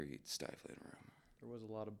stifling room. There was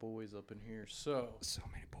a lot of boys up in here. So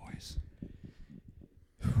many boys.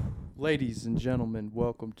 ladies and gentlemen,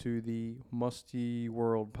 welcome to the Musty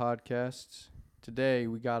World Podcast. Today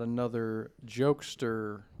we got another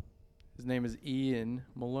jokester. His name is Ian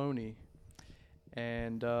Maloney.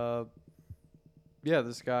 And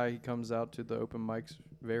this guy, he comes out to the open mics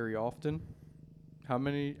very often. How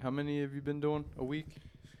many have you been doing a week?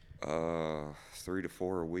 3 to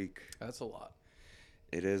 4 a week. That's a lot.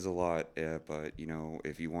 It is a lot, but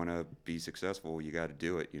if you want to be successful, you got to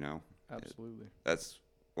do it. Absolutely. That's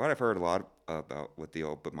what I've heard a lot about with the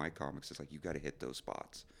open mic comics. It's like you got to hit those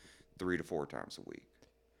spots 3 to 4 times a week.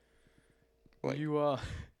 Like,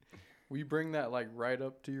 will you bring that like right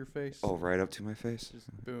up to your face? Oh, right up to my face. Just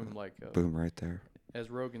boom, like boom, right there. As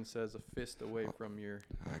Rogan says, a fist away from your.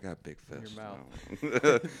 I got big fists. Your mouth.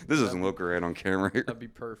 No. This doesn't look right on camera here. That'd be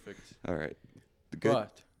perfect. All right. Good.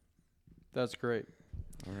 But that's great.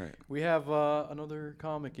 All right. We have another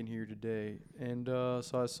comic in here today, and so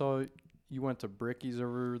I saw you went to Bricky's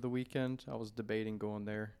over the weekend. I was debating going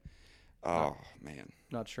there. Oh man.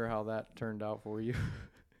 Not sure how that turned out for you.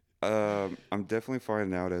 I'm definitely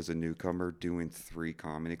finding out as a newcomer doing 3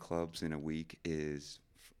 comedy clubs in a week is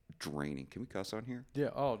draining. Can we cuss on here?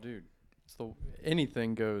 Yeah. Oh, dude.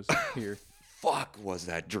 Anything goes here. Fuck, was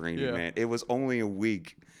that draining, man. It was only a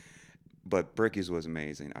week, but Bricky's was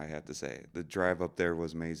amazing, I have to say. The drive up there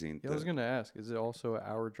was amazing. Yeah, I was going to ask, is it also an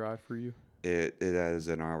hour drive for you? It is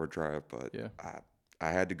an hour drive, but yeah. I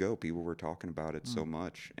had to go. People were talking about it so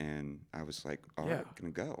much, and I was like, all right,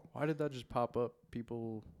 gonna go. Why did that just pop up?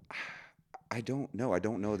 People... I don't know. I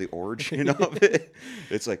don't know the origin of it.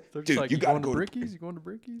 It's like, dude, like, you got to go to Bricky's? You going to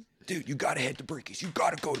Bricky's? Dude, you got to head to Bricky's. You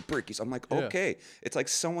got to go to Bricky's. I'm like, okay. It's like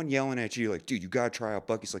someone yelling at you like, dude, you got to try out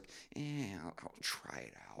Buc-ee's. Like, I'll try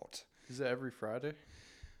it out. Is it every Friday?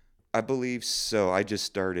 I believe so. I just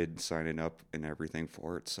started signing up and everything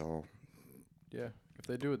for it, so. Yeah. If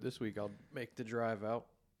they do it this week, I'll make the drive out.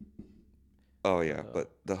 Oh, yeah.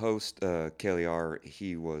 But the host, Kelly R.,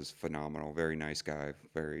 he was phenomenal. Very nice guy.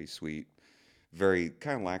 Very sweet. Very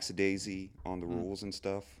kind of lackadaisy on the rules and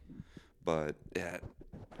stuff. But, yeah,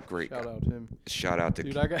 great Shout guy. out to him. Shout out to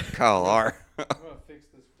Dude, Kyle R. I'm going to fix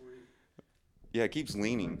this for you. Yeah, it keeps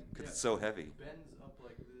leaning because it's so heavy. It bends up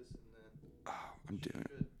like this and then... Oh, I'm doing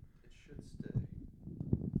it. It should stay.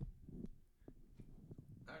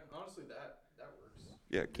 Honestly, that works.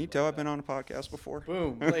 Yeah, can you tell I've been on a podcast before?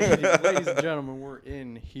 Boom. Ladies and gentlemen, we're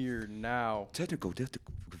in here now. Technical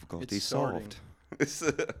difficulty It's solved.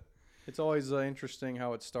 It's always interesting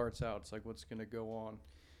how it starts out. It's like what's going to go on,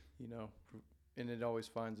 and it always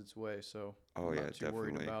finds its way. So I'm not too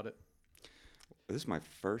worried about it. This is my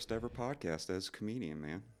first ever podcast as a comedian,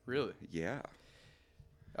 man. Really? Yeah.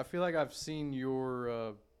 I feel like I've seen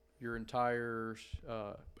your entire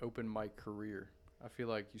open mic career. I feel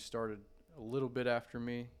like you started a little bit after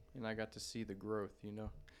me, and I got to see the growth,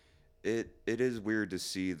 It is weird to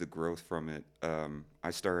see the growth from it. I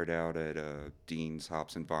started out at Dean's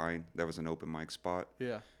Hops and Vine. That was an open mic spot.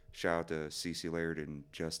 Yeah. Shout out to CeCe Laird and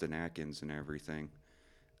Justin Atkins and everything.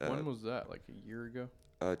 When was that? Like a year ago?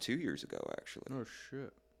 2 years ago, actually. Oh,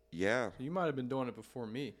 shit. Yeah. So you might have been doing it before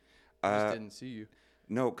me. I just didn't see you.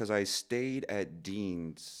 No, because I stayed at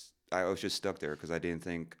Dean's. I was just stuck there because I didn't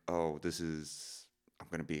think, I'm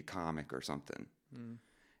going to be a comic or something. Mm.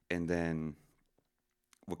 And then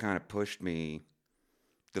what kind of pushed me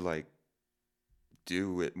to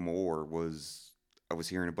do it more was I was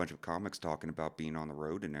hearing a bunch of comics talking about being on the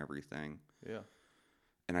road and everything. Yeah.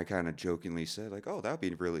 And I kind of jokingly said that'd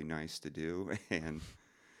be really nice to do. And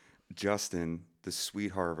Justin, the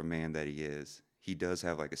sweetheart of a man that he is, he does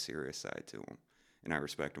have a serious side to him. And I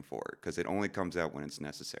respect him for it because it only comes out when it's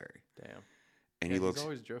necessary. Damn. And he's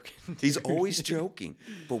always joking. He's always joking.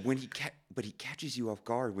 But when he catches you off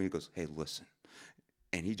guard when he goes, hey, listen.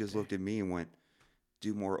 And he just looked at me and went,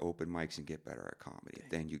 do more open mics and get better at comedy.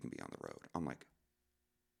 Then you can be on the road. I'm like,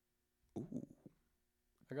 ooh.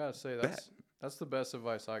 I got to say, that's the best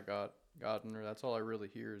advice I gotten, or that's all I really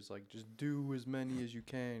hear is just do as many as you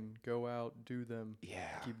can. Go out, do them.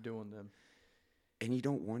 Yeah. Keep doing them. And you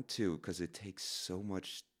don't want to because it takes so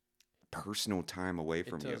much personal time away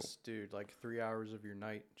from you. Dude, 3 hours of your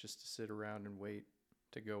night just to sit around and wait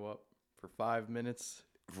to go up for 5 minutes.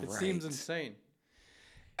 It seems insane.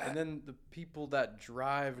 And then the people that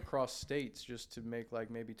drive across states just to make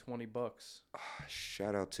maybe $20.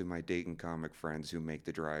 Shout out to my Dayton comic friends who make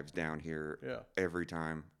the drives down here every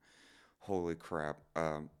time. Holy crap.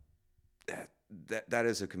 That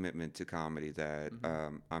is a commitment to comedy that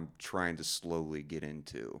I'm trying to slowly get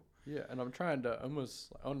into. Yeah, and I'm trying to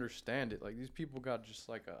almost understand it. These people got just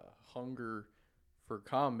a hunger for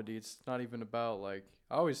comedy. It's not even about like,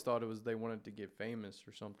 I always thought it was they wanted to get famous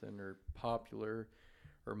or something or popular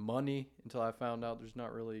or money until I found out there's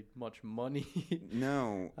not really much money.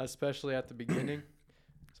 No. Especially at the beginning.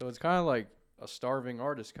 So it's kind of like a starving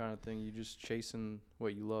artist kind of thing. You just chasing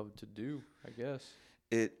what you love to do, I guess.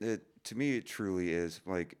 It to me it truly is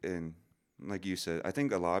like, and like you said, I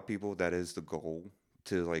think a lot of people that is the goal,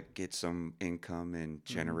 to like get some income and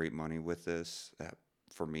generate money with this.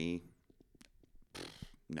 For me,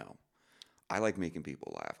 no. I like making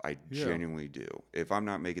people laugh. I genuinely do. If I'm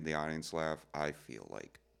not making the audience laugh, I feel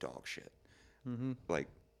like dog shit. Like,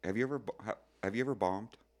 have you ever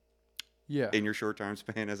bombed Yeah, in your short time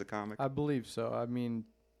span as a comic? I believe so. I mean,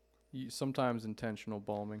 sometimes intentional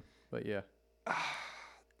bombing, but yeah.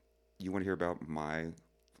 You want to hear about my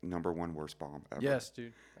number one worst bomb ever? Yes,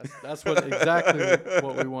 dude. That's what exactly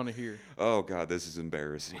what we want to hear. Oh God, this is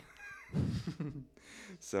embarrassing.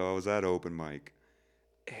 So I was at open mic,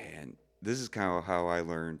 and this is kind of how I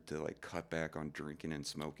learned to like cut back on drinking and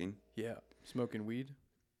smoking. Yeah, smoking weed.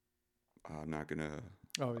 I'm not gonna.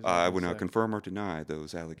 Oh, he's I not would gonna not say. confirm or deny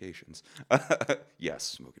those allegations. Yes,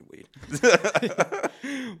 smoking weed.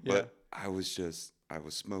 Yeah. But I was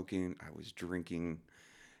smoking, I was drinking,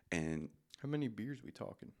 and How many beers we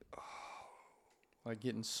talking? Like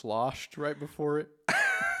getting sloshed right before it.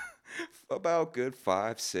 about good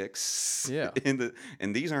 5, 6. Yeah.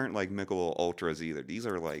 And these aren't like Michelob Ultras either. These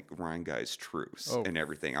are like Rhinegeist Truce and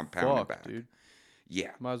everything. I'm pounding Fuck, back. dude.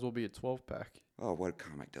 Yeah. Might as well be a 12-pack. Oh, what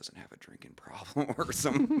comic doesn't have a drinking problem or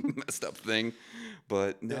some messed up thing?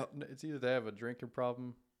 But no. It's either they have a drinking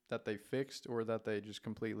problem that they fixed or that they just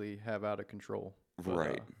completely have out of control. But,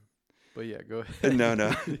 Right. But yeah, go ahead.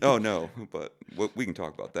 No. Oh, no. But we can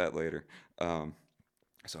talk about that later.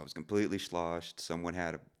 So I was completely sloshed. Someone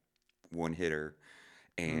had a one hitter,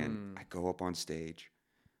 and I go up on stage.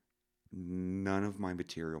 None of my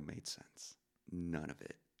material made sense. None of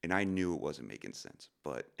it. And I knew it wasn't making sense.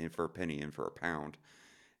 But for a penny and for a pound,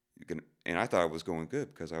 and I thought I was going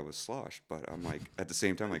good because I was sloshed. But I'm like, at the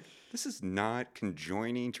same time, like, this is not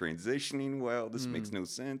conjoining, transitioning well. This makes no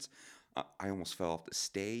sense. I almost fell off the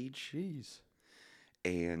stage. Jeez.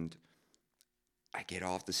 And I get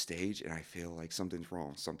off the stage and I feel like something's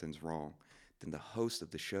wrong. Then the host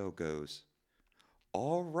of the show goes,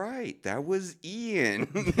 "All right, that was Ian."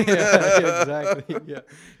 Yeah, exactly. Yeah.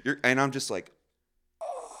 And I'm just like,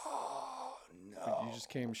 oh, no. You just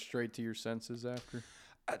came straight to your senses after?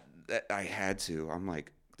 I had to. I'm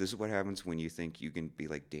like, this is what happens when you think you can be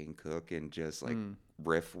like Dane Cook and just like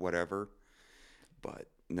riff whatever. But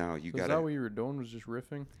no, you got to. Is that what you were doing, was just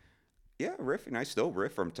riffing? Yeah, riffing. I still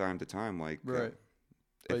riff from time to time. Like, right.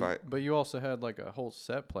 But you also had like a whole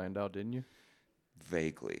set planned out, didn't you?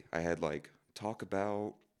 Vaguely. I had like talk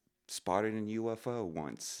about spotting a UFO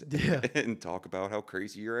once. Yeah. And talk about how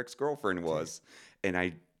crazy your ex-girlfriend was. And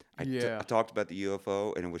I talked about the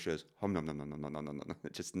UFO, and it was just hum num num num num num num num,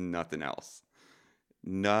 just nothing else.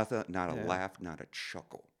 Nothing, not a laugh, not a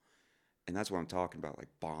chuckle. And that's what I'm talking about, like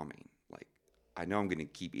bombing. Like, I know I'm gonna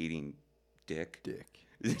keep eating dick.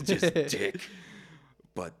 Just dick.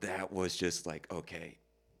 But that was just like, okay,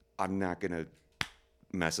 I'm not gonna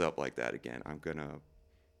mess up like that again. I'm gonna.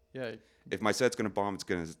 Yeah. If my set's gonna bomb, it's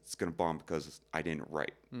gonna bomb because I didn't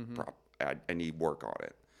write. I need work on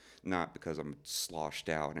it, not because I'm sloshed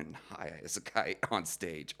out and high as a kite on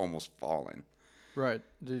stage, almost falling. Right.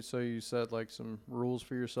 So you set like some rules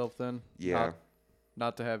for yourself then? Yeah.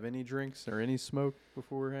 Not to have any drinks or any smoke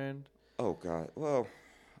beforehand? Oh God. Well,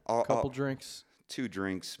 Couple drinks. 2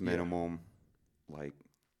 drinks minimum. Yeah. Like,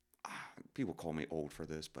 people call me old for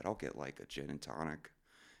this, but I'll get like a gin and tonic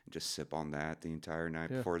and just sip on that the entire night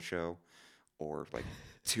before the show, or like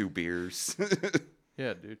 2 beers.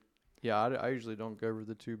 Yeah, dude. Yeah, I usually don't go over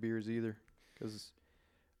the 2 beers either, because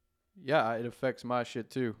it affects my shit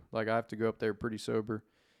too. Like, I have to go up there pretty sober.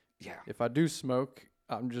 Yeah. If I do smoke,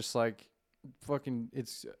 I'm just like, fucking,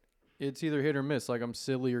 it's either hit or miss. Like, I'm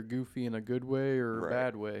silly or goofy in a good way or a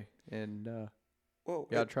bad way, and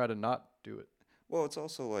I try to not do it. Well, it's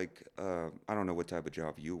also like, I don't know what type of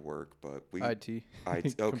job you work, but IT.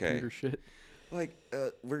 Okay. Computer shit. Like,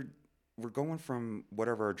 we're going from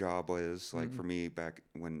whatever our job was. Like, for me, back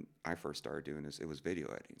when I first started doing this, it was video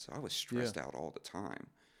editing. So I was stressed out all the time.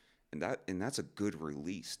 And that's a good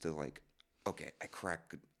release to like, okay,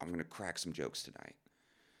 I'm going to crack some jokes tonight.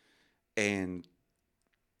 And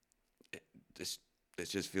it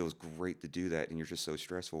just feels great to do that. And you're just so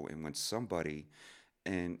stressful. And when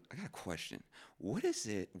and I got a question. What is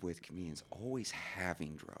it with comedians always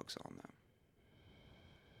having drugs on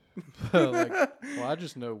them? I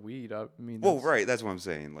just know weed. I mean, well, right. That's what I'm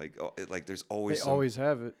saying. Like there's always always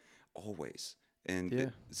have it. Always. And Yeah.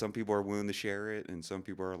 some people are willing to share it, and some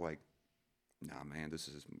people are like, "Nah, man, this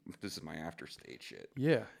is my after stage shit."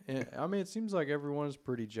 Yeah. And I mean, it seems like everyone's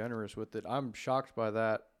pretty generous with it. I'm shocked by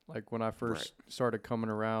that. Like when I first started coming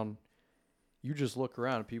around, you just look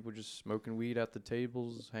around, people just smoking weed at the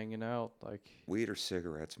tables, hanging out. Like, Weed or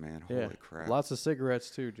cigarettes, man. yeah, Holy crap. lots of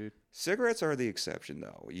cigarettes too, dude. Cigarettes are the exception,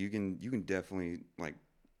 though. You can definitely like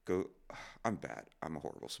go. I'm bad. I'm a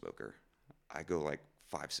horrible smoker. I go like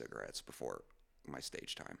 5 cigarettes before my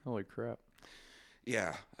stage time. Holy crap.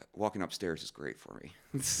 Yeah, walking upstairs is great for me.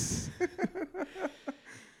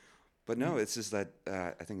 But no, it's just that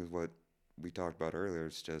I think is what we talked about earlier.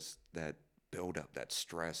 It's just that build up, that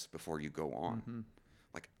stress before you go on. Mm-hmm.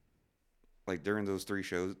 Like during those 3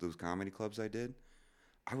 shows, those comedy clubs I did,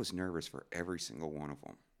 I was nervous for every single one of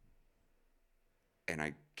them, and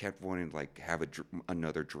I kept wanting to like have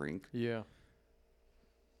another drink. Yeah.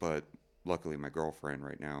 But luckily, my girlfriend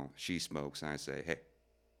right now, she smokes, and I say, "Hey,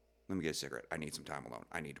 let me get a cigarette. I need some time alone.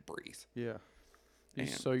 I need to breathe." Yeah. And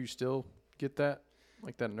So you still get that,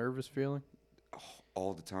 like that nervous feeling?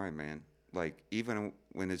 all the time, man. Like even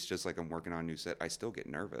when it's just like I'm working on a new set, I still get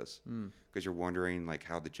nervous because you're wondering like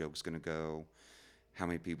how the joke's gonna go, how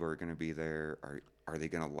many people are gonna be there, are they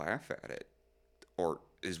gonna laugh at it, or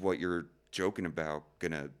is what you're joking about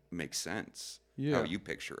gonna make sense? Yeah. How you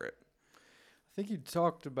picture it. I think you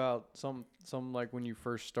talked about some like when you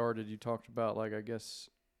first started, you talked about like, I guess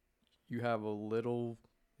you have a little,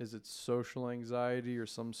 is it social anxiety or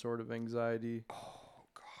some sort of anxiety? Oh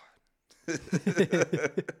God.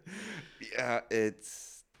 Yeah,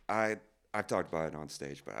 I've talked about it on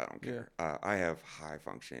stage, but I don't care. I have high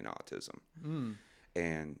functioning autism,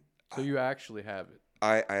 and So you actually have it.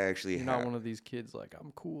 I actually You're not one of these kids like,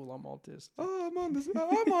 I'm cool, I'm autistic. Oh, I'm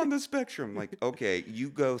on the spectrum. Like, okay, you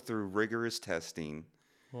go through rigorous testing.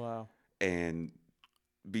 Wow. And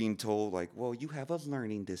being told like, well, you have a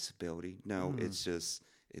learning disability. No, it's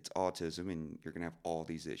autism, and you're gonna have all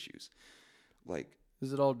these issues. Like,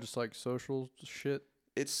 is it all just like social shit?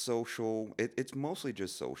 it's social. It's mostly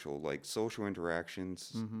just social. Like social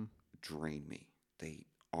interactions drain me. They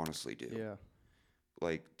honestly do. Yeah.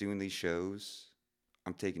 Like doing these shows,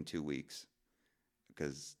 I'm taking 2 weeks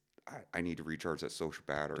because I need to recharge that social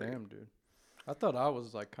battery. Damn, dude. I thought I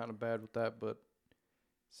was like kind of bad with that, but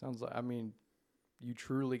sounds like, I mean, you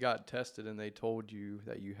truly got tested and they told you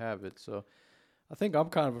that you have it. So I think I'm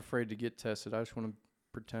kind of afraid to get tested. I just want to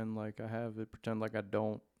pretend like I have it, pretend like I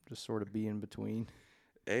don't, just sort of be in between.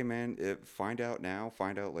 Hey, man, find out now,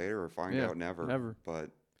 find out later, or find out never. Never.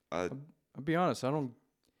 But I'll be honest, I don't,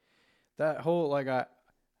 that whole, like,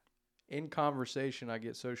 in conversation, I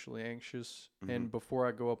get socially anxious. And before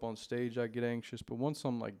I go up on stage, I get anxious. But once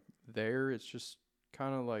I'm like there, it's just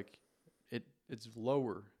kind of like, it's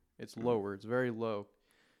lower. It's lower. It's very low.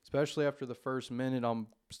 Especially after the first minute, I'm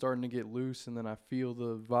starting to get loose, and then I feel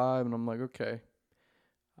the vibe, and I'm like, okay.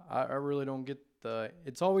 I really don't get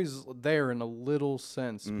it's always there in a little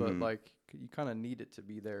sense, but like you kind of need it to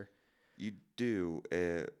be there. You do.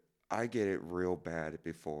 I get it real bad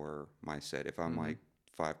before my set. If I'm like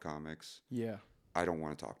 5 comics, Yeah. I don't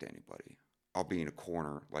want to talk to anybody. I'll be in a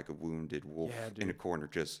corner like a wounded wolf in a corner,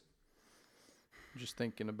 just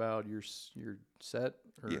thinking about your set,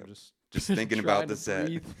 or just thinking about the set,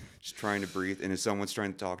 breathe. just trying to breathe. And if someone's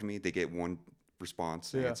trying to talk to me, they get one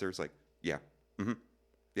response answer. It's like, yeah,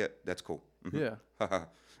 yeah, that's cool. Yeah. Well,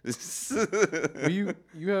 you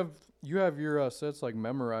have your sets like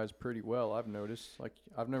memorized pretty well. I've noticed. Like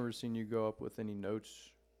I've never seen you go up with any notes.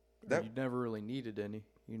 You never really needed any.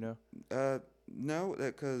 You know. No,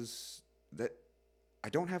 because I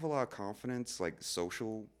don't have a lot of confidence, like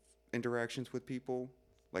social interactions with people.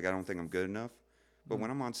 Like I don't think I'm good enough. But when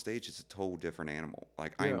I'm on stage, it's a total different animal.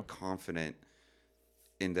 Like I am confident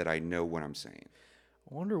in that I know what I'm saying.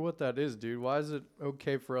 I wonder what that is, dude. Why is it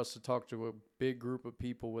okay for us to talk to a big group of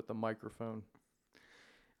people with a microphone?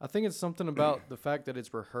 I think it's something about the fact that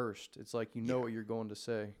it's rehearsed. It's like you know what you're going to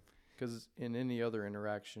say. Because in any other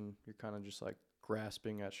interaction, you're kind of just like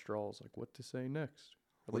grasping at straws, like what to say next.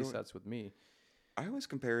 At least that's with me. I always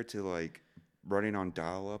compare it to like running on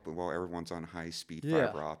dial-up while everyone's on high-speed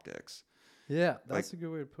fiber optics. Yeah, that's a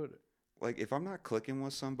good way to put it. Like if I'm not clicking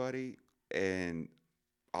with somebody, and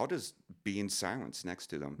I'll just be in silence next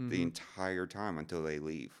to them the entire time until they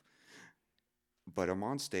leave. But I'm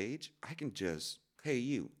on stage, I can just, hey,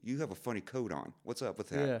 you have a funny coat on. What's up with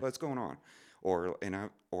that? Yeah. What's going on?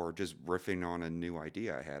 Or just riffing on a new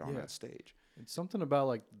idea I had on that stage. It's something about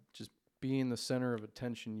like just being the center of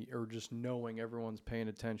attention, or just knowing everyone's paying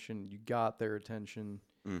attention. You got their attention.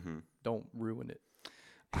 Don't ruin it.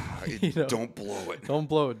 Don't blow it. Don't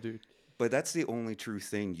blow it, dude. But that's the only true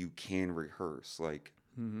thing you can rehearse. Like,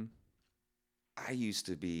 Mm-hmm. I used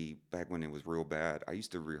to be, back when it was real bad, I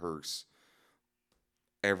used to rehearse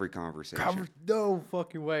every conversation. No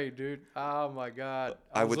fucking way, dude. Oh my god.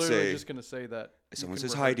 I I was would literally say, just gonna say that. You someone can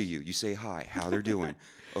says hi to rehearse. you, you say hi, how they're doing.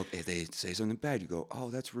 Okay, if they say something bad, you go, oh,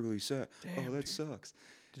 that's really sad. Damn, Oh, that dude. sucks.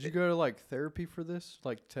 Did you go to like therapy for this?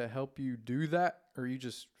 Like to help you do that? Or you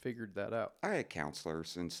just figured that out? I had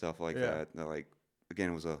counselors and stuff like Yeah. that. They're like, again,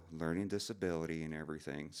 it was a learning disability and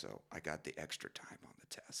everything, so I got the extra time on the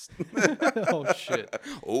test. Oh shit.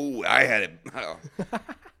 Oh, I had it.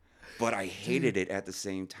 But I hated it at the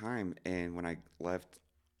same time. And when I left,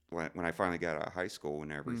 when I finally got out of high school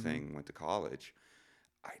and everything, went to college,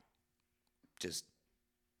 I just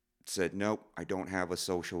said, nope, I don't have a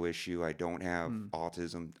social issue. I don't have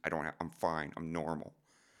autism. I'm fine. I'm normal.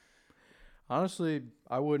 Honestly,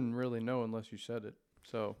 I wouldn't really know unless you said it.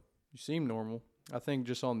 So you seem normal. I think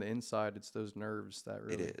just on the inside, it's those nerves that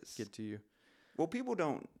really is. get to you. Well, people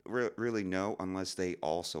don't really know unless they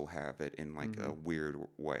also have it in like a weird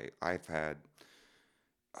way. I've had,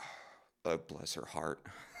 bless her heart,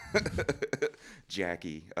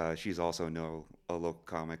 Jackie. She's also a local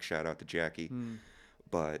comic. Shout out to Jackie.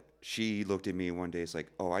 But she looked at me one day. It's like,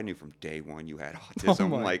 oh, I knew from day one you had autism. Oh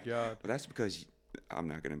I'm my like, god. well, that's because I'm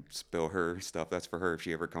not gonna spill her stuff. That's for her if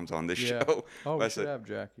she ever comes on this Yeah. show. Oh, But we I should said, have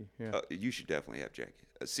Jackie. Yeah. you should definitely have Jackie.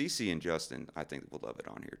 Cece and Justin, I think will love it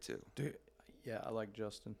on here too. Dude, yeah, I like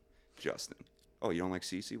Justin. Justin. Oh, you don't like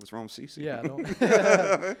Cece? What's wrong with Cece? Yeah, I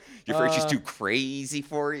don't. You afraid she's too crazy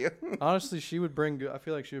for you? Honestly, she would bring good. I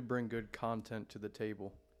feel like she would bring good content to the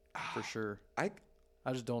table, for sure. I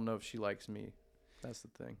just don't know if she likes me. That's the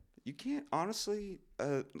thing. You can't honestly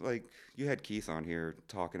like you had Keith on here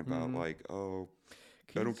talking about like, oh,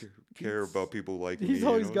 I don't care about people like me. He's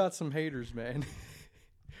always you know? got some haters, man.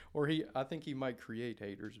 Or I think he might create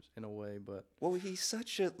haters in a way, but Well, he's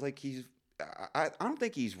such a like he's. I don't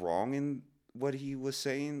think he's wrong in what he was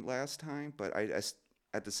saying last time, but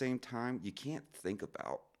at the same time, you can't think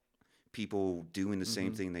about people doing the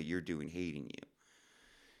same thing that you're doing, hating you.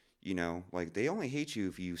 You know, like they only hate you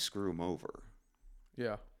if you screw them over.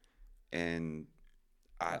 yeah. And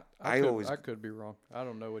I could be wrong. I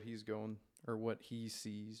don't know what he's going or what he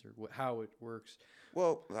sees or how it works.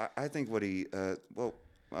 Well, I think what he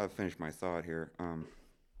I'll finish my thought here.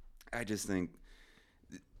 I just think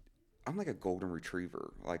I'm like a golden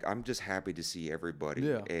retriever. Like I'm just happy to see everybody.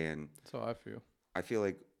 Yeah. And That's how I feel. I feel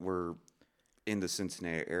like we're in the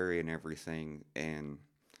Cincinnati area and everything, and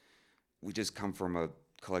we just come from a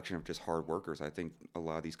collection of just hard workers. I think a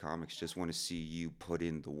lot of these comics just want to see you put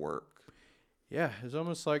in the work. Yeah, it's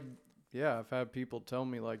almost like, I've had people tell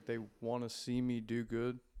me like they want to see me do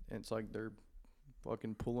good, and it's like they're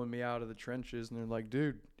fucking pulling me out of the trenches, and they're like,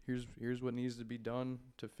 dude, here's what needs to be done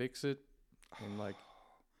to fix it, and like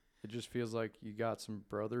it just feels like you got some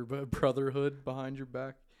brotherhood behind your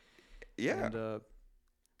back. Yeah, and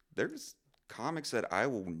there's comics that I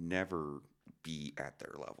will never be at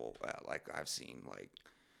their level. Like I've seen, like,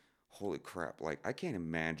 holy crap! Like I can't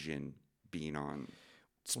imagine being on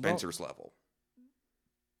Spencer's level.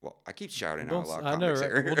 Well, I keep shouting out a lot of comics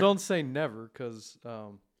here. Well, don't say never, because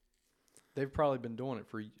they've probably been doing it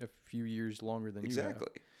for a few years longer than you have.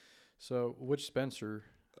 Exactly. So, which Spencer?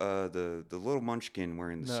 The little munchkin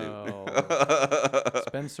wearing the suit.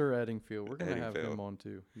 Spencer Eddingfield. We're gonna have him on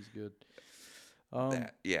too. He's good.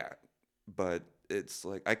 Yeah, but it's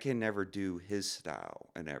like I can never do his style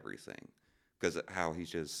and everything because how he's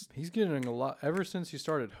getting a lot ever since he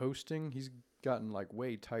started hosting. He's gotten like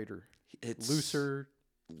way tighter. It's looser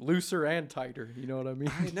and tighter. You know what I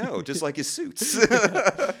mean? I know, just like his suits.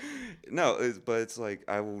 No, but it's like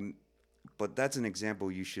I will. But that's an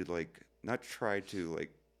example you should like not try to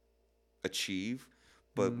like achieve,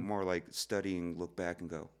 but more like studying, look back and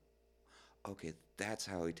go, okay, that's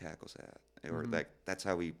how he tackles that, or that's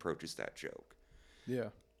how he approaches that joke. Yeah,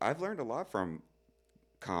 I've learned a lot from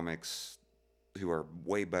comics who are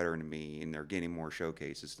way better than me, and they're getting more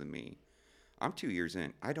showcases than me. I'm 2 years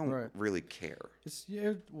in. I don't really care. It's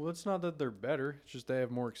not that they're better. It's just they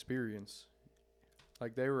have more experience.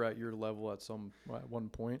 Like they were at your level at one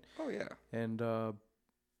point. Oh yeah. And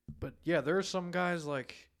but yeah, there are some guys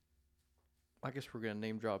like, I guess we're gonna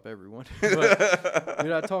name drop everyone. But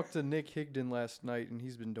dude, I talked to Nick Higdon last night, and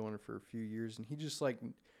he's been doing it for a few years, and he just like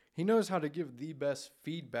he knows how to give the best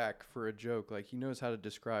feedback for a joke. Like he knows how to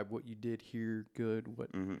describe what you did here good,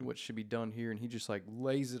 what should be done here, and he just like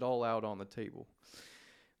lays it all out on the table.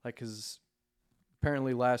 Like, 'cause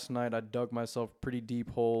apparently last night I dug myself a pretty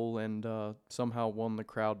deep hole and somehow won the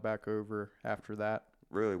crowd back over after that.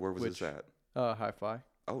 Really? Where was this at? Hi-Fi.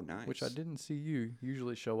 Oh, nice. Which I didn't see you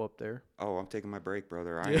usually show up there. Oh, I'm taking my break,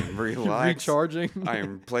 brother. I Yeah. am relaxed. Recharging. I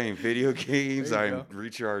am playing video games. There I you am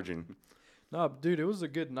recharging. No, dude, it was a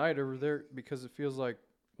good night over there because it feels like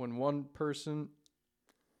when one person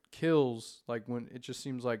kills, like when it just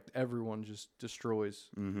seems like everyone just destroys.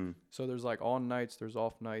 Mm-hmm. So there's like on nights, there's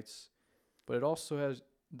off nights, but it also has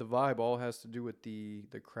the vibe. All has to do with the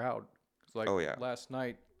crowd. 'Cause like Oh, yeah. last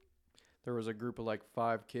night, there was a group of like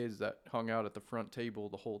 5 kids that hung out at the front table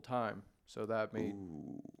the whole time. So that made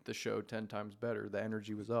Ooh. the show 10 times better. The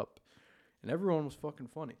energy was up, and everyone was fucking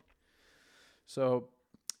funny. So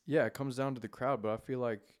yeah, it comes down to the crowd, but I feel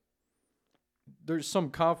like there's some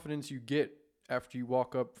confidence you get after you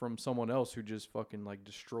walk up from someone else who just fucking like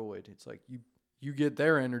destroyed. It's like you get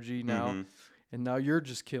their energy now, Mhm. and now you're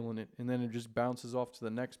just killing it, and then it just bounces off to the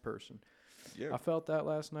next person. Yeah. I felt that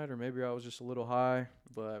last night, or maybe I was just a little high,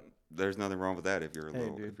 but There's nothing wrong with that if you're a Hey,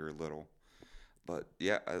 little. dude. If you're little. But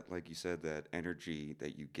yeah, like you said, that energy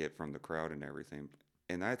that you get from the crowd and everything.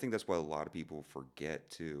 And I think that's what a lot of people forget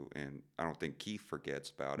too. And I don't think Keith forgets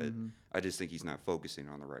about it. Mhm. I just think he's not focusing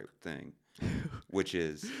on the right thing, which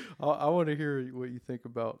is I want to hear what you think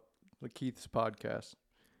about Keith's podcast.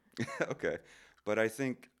 okay. But I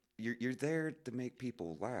think you're there to make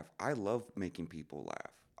people laugh. I love making people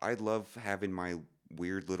laugh. I love having my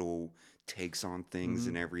weird little takes on things Mhm.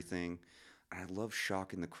 and everything. And I love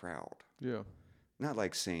shocking the crowd. Yeah. Not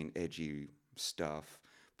like saying edgy stuff,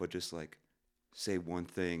 but just like say one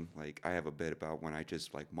thing. Like I have a bit about when I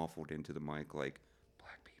just like muffled into the mic like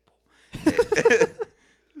black people.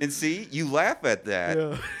 And see, you laugh at that.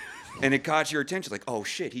 Yeah. And it caught your attention like, "Oh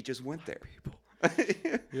shit, he just went there."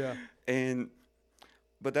 Yeah. And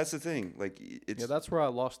but that's the thing. Like it's Yeah, that's where I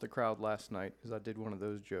lost the crowd last night because I did one of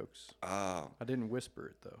those jokes. oh, I didn't whisper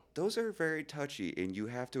it though. those are very touchy, and you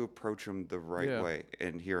have to approach them the right Yeah. way.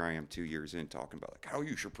 And here I am 2 years in talking about like how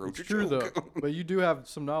you should approach It's a true joke. though, but you do have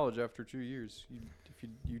some knowledge after 2 years. If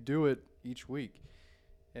you do it each week,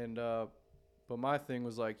 and but my thing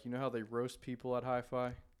was like, you know how they roast people at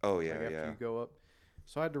Hi-Fi? Oh Like yeah, after yeah. you go up.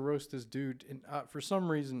 So I had to roast this dude, and for some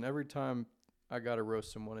reason, every time I gotta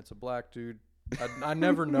roast someone, it's a black dude. I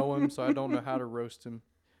never know him, so I don't know how to roast him.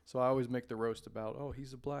 So I always make the roast about, oh,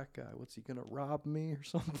 he's a black guy. What's he gonna rob me or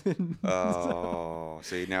something? Oh,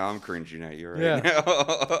 see, now I'm cringing at you right Yeah.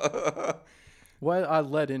 now. Well, I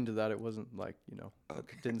led into that. It wasn't like, I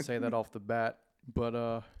Okay. didn't say that off the bat,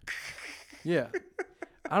 but yeah.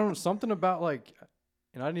 I don't know, something about like,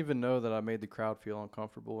 and I didn't even know that I made the crowd feel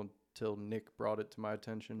uncomfortable until Nick brought it to my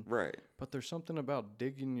attention. Right. But there's something about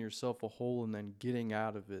digging yourself a hole and then getting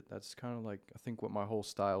out of it. That's kind of like, I think, what my whole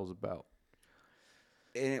style is about.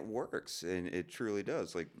 And it works, and it truly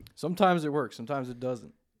does. Like Sometimes it works, sometimes it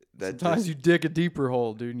doesn't. that. Sometimes you dig a deeper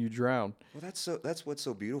hole, dude, and you drown. Well, that's what's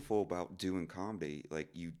so beautiful about doing comedy. Like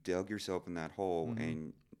you dug yourself in that hole, Mhm.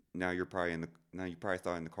 and now you probably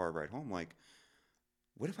thought in the car ride home like,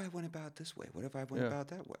 what if I went about this way? What if I went Yeah. about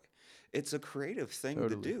that way? It's a creative thing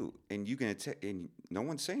Totally. to do, and you can and no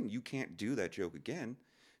one's saying you can't do that joke again.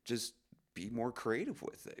 Just be more creative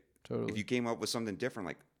with it. Totally. If you came up with something different,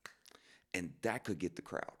 like, and that could get the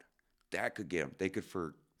crowd, that could get them.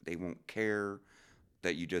 They won't care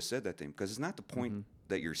that you just said that thing because it's not the point Mhm.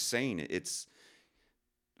 that you're saying it. It's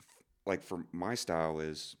like for my style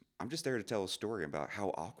is I'm just there to tell a story about how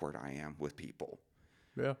awkward I am with people.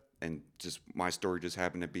 Yeah. And just my story just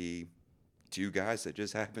happened to be 2 guys that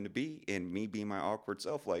just happened to be, and me being my awkward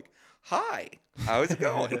self, like, hi, how's it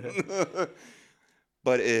going?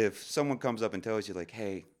 But if someone comes up and tells you, like,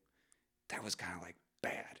 hey, that was kind of like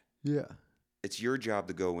bad, Yeah. it's your job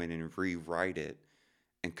to go in and rewrite it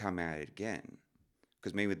and come at it again.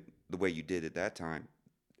 Because maybe the way you did it that time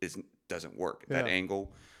doesn't work, that Yeah.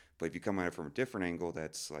 angle. But if you come at it from a different angle,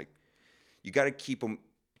 that's like, you got to keep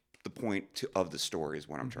the point of the story is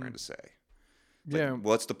what I'm trying to say. Like, Yeah.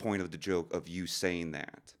 what's the point of the joke of you saying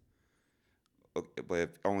that? Okay, but if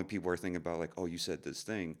only people are thinking about like, oh, you said this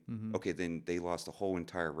thing, Mhm. okay, then they lost the whole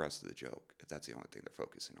entire rest of the joke if that's the only thing they're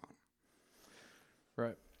focusing on.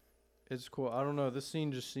 Right. It's cool. I don't know. This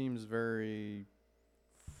scene just seems very,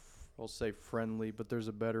 I'll say friendly, but there's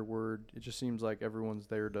a better word. It just seems like everyone's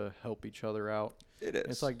there to help each other out. It is.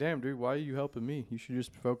 It's like, damn, dude, why are you helping me? You should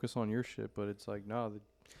just focus on your shit. But it's like, no,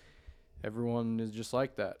 everyone is just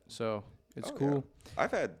like that. So it's Oh, cool. yeah.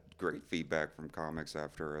 I've had great feedback from comics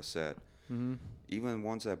after a set. Mm-hmm. Even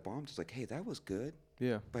ones that bombed, it's like, hey, that was good,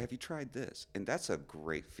 Yeah. but have you tried this? And that's a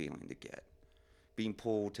great feeling to get. Being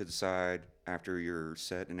pulled to the side after your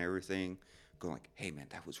set and everything, going like, hey, man,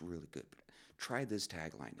 that was really good. But try this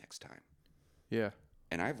tagline next time. Yeah.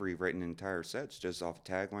 And I've rewritten entire sets just off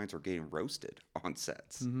taglines or getting roasted on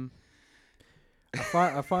sets. Mm-hmm.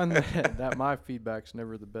 I find that my feedback's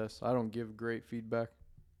never the best. I don't give great feedback,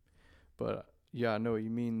 but yeah, I know what you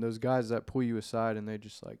mean. Those guys that pull you aside and they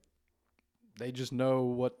just know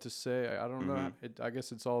what to say. I don't know. I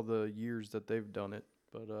guess it's all the years that they've done it,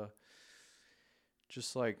 but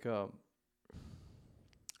just like I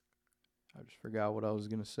just forgot what I was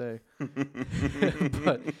gonna say.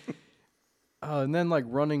 But and then like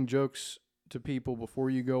running jokes to people before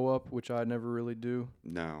you go up, which I never really do.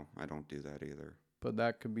 No, I don't do that either. But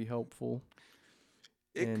that could be helpful.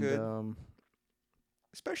 It could,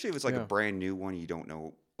 especially if it's like a brand new one. You don't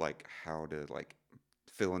know like how to like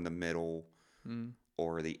fill in the middle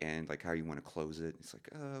or the end, like how you want to close it. It's like,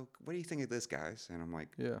 what do you think of this, guys? And I'm like,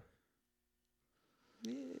 yeah,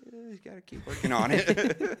 you gotta keep working on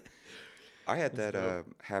it. I had that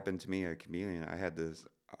happen to me, a chameleon. I had this.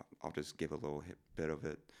 I'll just give a little bit of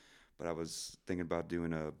it. But I was thinking about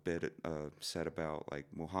doing a set about like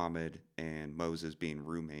Muhammad and Moses being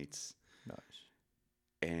roommates. Nice.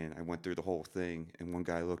 And I went through the whole thing, and one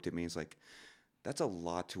guy looked at me and was like, "That's a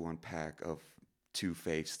lot to unpack of two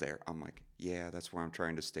faiths there." I'm like, "Yeah, that's where I'm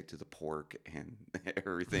trying to stick to the pork and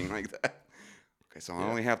everything like that." Okay, so I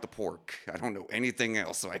only have the pork. I don't know anything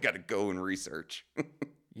else, so I got to go and research.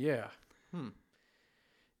 Yeah.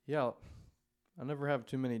 Yeah. I never have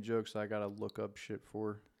too many jokes I gotta look up shit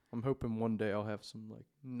for. I'm hoping one day I'll have some like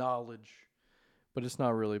knowledge, but it's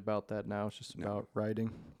not really about that now. It's just about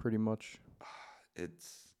writing, pretty much.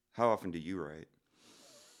 How often do you write?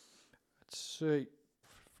 I'd say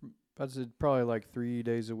probably like 3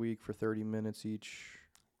 days a week for 30 minutes each.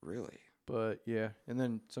 Really? But yeah, and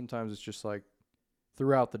then sometimes it's just like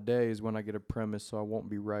throughout the day is when I get a premise, so I won't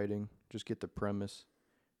be writing. Just get the premise,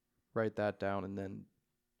 write that down, and then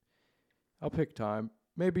I'll pick time.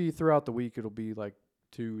 Maybe throughout the week it'll be like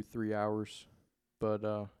 2-3 hours, but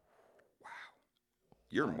wow,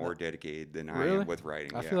 you're more dedicated than I am with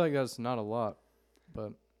writing. I feel like that's not a lot,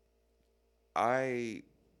 but I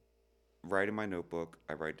write in my notebook.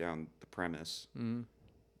 I write down the premise.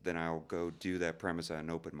 Then I'll go do that premise at an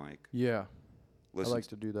open mic. Yeah, I like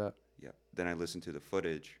to do that. Yeah. Then I listen to the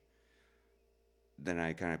footage. Then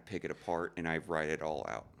I kind of pick it apart and I write it all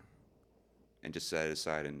out, and just set it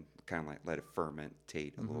aside and kind of like let it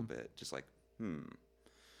fermentate a little bit. Just like,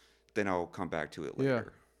 Then I'll come back to it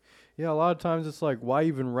later. Yeah, a lot of times it's like, why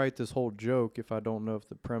even write this whole joke if I don't know if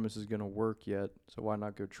the premise is going to work yet? So why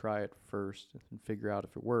not go try it first and figure out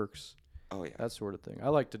if it works? Oh, yeah. That sort of thing. I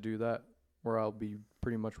like to do that, where I'll be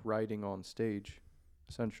pretty much writing on stage,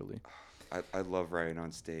 essentially. I love writing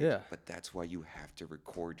on stage. Yeah. But that's why you have to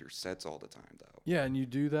record your sets all the time, though. Yeah, and you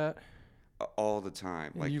do that? All the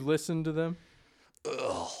time. And you listen to them?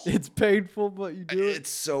 Ugh. It's painful, but you do it. It's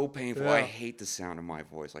so painful. Yeah. I hate the sound of my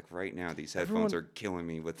voice. Like right now, these headphones are killing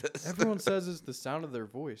me with this. Everyone says it's the sound of their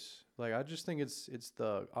voice. Like I just think it's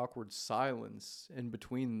the awkward silence in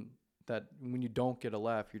between that when you don't get a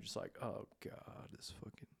laugh, you're just like, oh god, this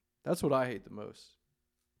fucking. That's what I hate the most.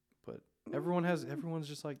 But everyone's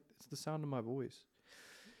just like, it's the sound of my voice.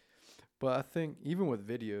 But I think even with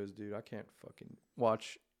videos, dude, I can't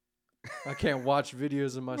watch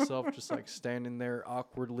videos of myself just like standing there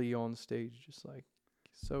awkwardly on stage, just like,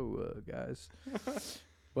 so guys.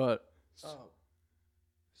 But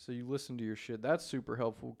so you listen to your shit. That's super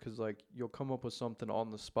helpful because like you'll come up with something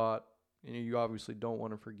on the spot and you obviously don't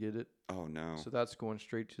want to forget it. Oh no. So that's going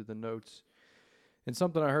straight to the notes. And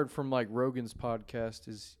something I heard from like Rogan's podcast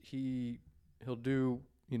is he'll do,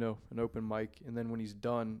 an open mic, and then when he's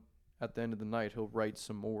done at the end of the night, he'll write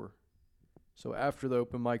some more. So after the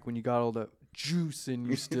open mic, when you got all that juice in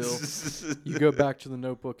you still, you go back to the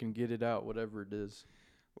notebook and get it out, whatever it is.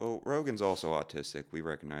 Well, Rogan's also autistic. We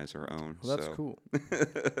recognize our own. Well, that's cool.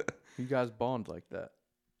 You guys bond like that.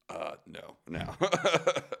 No.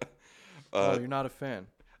 You're not a fan.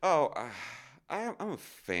 I'm a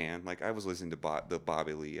fan. Like, I was listening to the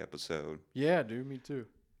Bobby Lee episode. Yeah, dude, me too.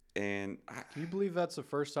 And can you believe that's the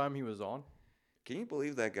first time he was on? Can you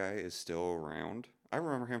believe that guy is still around? I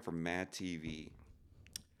remember him from Mad TV,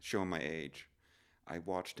 showing my age. I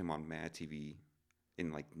watched him on Mad TV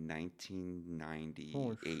in like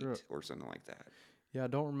 1998 or something like that. Yeah, I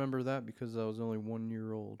don't remember that because I was only 1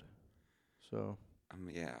 year old. So. I'm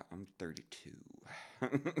 32.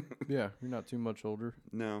 Yeah, you're not too much older.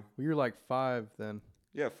 No. Well, you're like 5 then.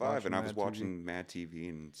 Yeah, 5, and I was watching Mad TV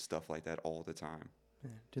and stuff like that all the time.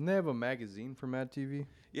 Yeah. Didn't they have a magazine for Mad TV?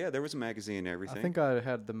 Yeah, there was a magazine and everything. I think I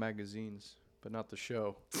had the magazines, but not the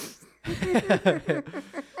show.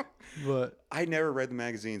 But I never read the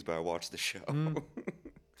magazines, but I watched the show. Oh my god!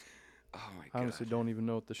 I honestly don't even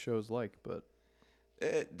know what the show's like, but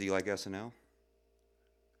do you like SNL?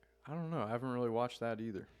 I don't know. I haven't really watched that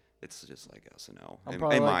either. It's just like SNL, in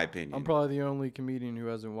my opinion. I'm probably the only comedian who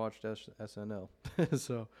hasn't watched SNL.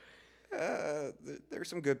 So There's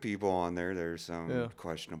some good people on there. There's some yeah,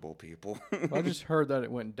 questionable people. I just heard that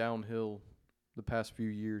it went downhill the past few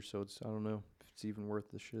years. So I don't know if it's even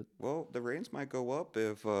worth the shit. Well, the ratings might go up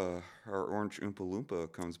if our Orange Oompa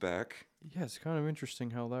Loompa comes back. Yeah, it's kind of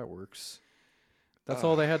interesting how that works. That's Uh,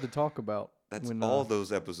 all they had to talk about. that's when all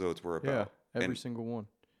those episodes were yeah, about. every And single one.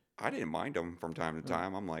 I didn't mind them from time to Yeah.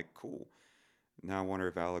 time. I'm like, cool. Now I wonder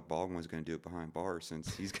if Alec Baldwin's going to do it behind bars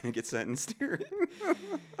since he's going to get sentenced here.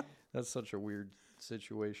 That's such a weird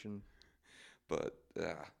situation. But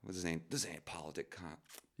what's his name? This ain't a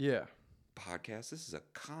Yeah. podcast. This is a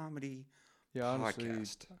comedy Yeah, honestly,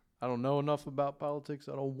 podcast. I don't know enough about politics.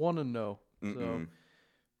 I don't want to know. So Mm-mm.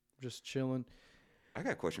 just chilling. I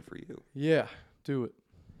got a question for you. Yeah, do it.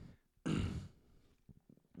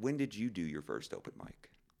 When did you do your first open mic?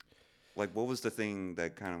 Like, what was the thing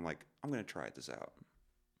that kind of like, I'm going to try this out?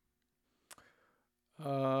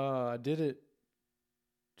 I did it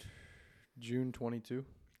June 22.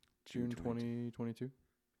 June 2022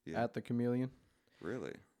 Yeah. at the Chameleon.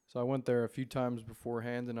 Really? So I went there a few times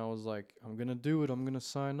beforehand and I was like, I'm going to do it. I'm going to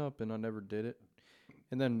sign up. And I never did it.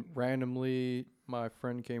 And then randomly, my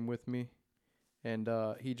friend came with me and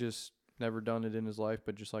he just never done it in his life,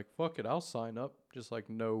 but just like, fuck it, I'll sign up. Just like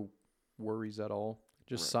no worries at all.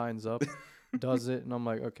 Just signs up, does it. And I'm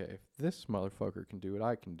like, okay, if this motherfucker can do it,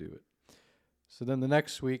 I can do it. So then the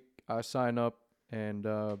next week I sign up and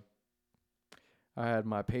I had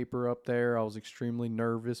my paper up there. I was extremely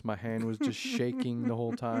nervous. My hand was just shaking the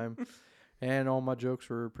whole time. And all my jokes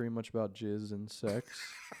were pretty much about jizz and sex.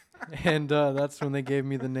 And that's when they gave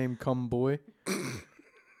me the name Cum Boy.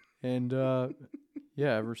 And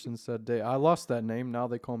yeah, ever since that day, I lost that name. Now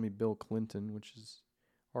they call me Bill Clinton, which is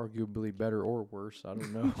arguably better or worse. I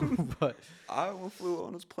don't know. But I flew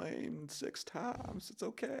on his plane 6 times. It's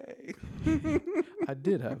okay. I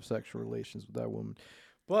did have sexual relations with that woman.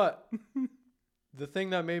 But the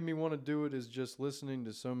thing that made me want to do it is just listening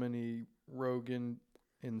to so many Rogan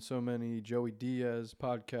and so many Joey Diaz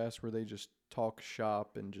podcasts where they just talk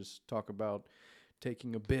shop and just talk about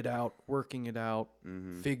taking a bit out, working it out,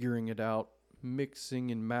 figuring it out,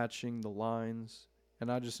 mixing and matching the lines.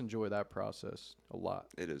 And I just enjoy that process a lot.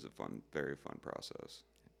 It is a very fun process.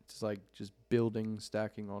 It's like just building,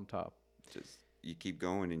 stacking on top. Just you keep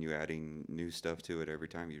going and you adding new stuff to it every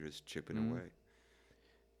time. You're just chipping away.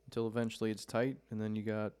 Until eventually it's tight, and then you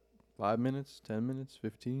got 5 minutes, 10 minutes,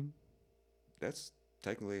 15. That's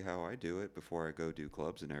technically how I do it before I go do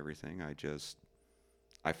clubs and everything.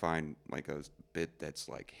 I find like a bit that's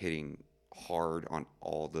like hitting hard on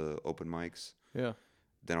all the open mics. Yeah.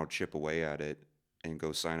 Then I'll chip away at it and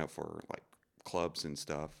go sign up for like clubs and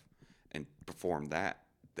stuff and perform that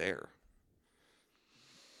there.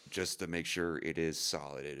 Just to make sure it is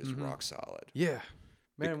solid. It is rock solid. Yeah.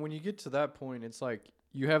 Man, when you get to that point, it's like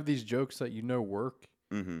you have these jokes that you know work.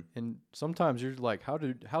 And sometimes you're like, how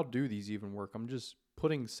do these even work? I'm just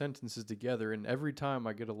putting sentences together, and every time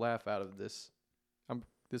I get a laugh out of this.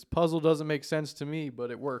 This puzzle doesn't make sense to me, but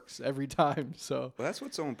it works every time. So well, that's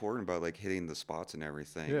what's so important about like hitting the spots and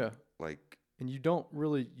everything. Yeah. Like, and you don't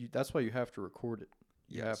really. That's why you have to record it.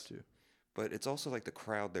 You have to. But it's also like the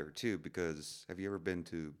crowd there too, because have you ever been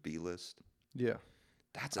to B-List? Yeah.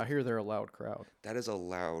 I hear they're a loud crowd. That is a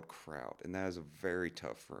loud crowd, and that is a very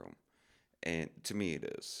tough room. And to me, it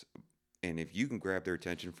is. And if you can grab their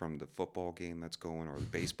attention from the football game that's going or the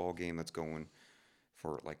baseball game that's going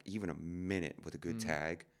for like even a minute with a good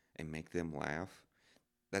tag and make them laugh,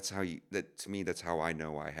 to me, that's how I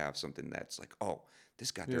know I have something that's like, oh, this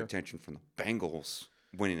got their attention from the Bengals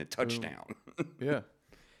winning a touchdown. Yeah.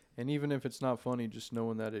 And even if it's not funny, just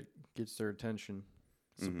knowing that it gets their attention,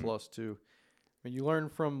 it's a plus too. I mean, you learn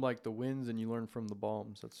from like the wins and you learn from the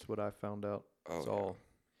bombs. That's what I found out. It's all.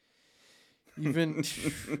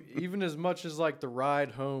 Even as much as like the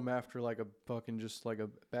ride home after like a fucking just like a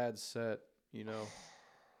bad set, you know,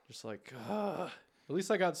 just like, at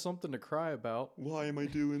least I got something to cry about. Why am I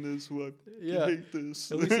doing this? I hate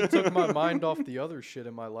this. At least it took my mind off the other shit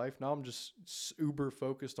in my life. Now I'm just uber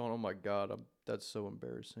focused on, oh my God, that's so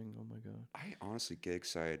embarrassing. Oh my God. I honestly get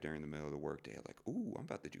excited during the middle of the workday. Like, ooh, I'm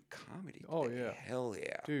about to do comedy. Oh, today. yeah. Hell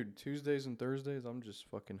yeah. Dude, Tuesdays and Thursdays, I'm just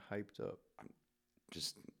fucking hyped up.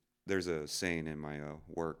 There's a saying in my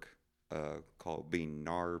work called being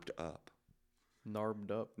narbed up.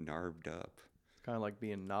 Narbed up. Narbed up. It's kind of like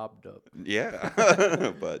being knobbed up. Yeah,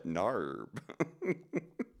 but narb.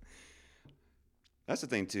 That's the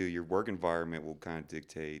thing too. Your work environment will kind of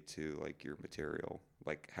dictate to like your material,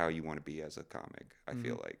 like how you want to be as a comic. I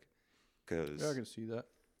feel like, because Yeah, I can see that.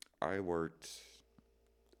 I worked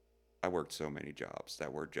I worked so many jobs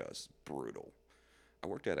that were just brutal. I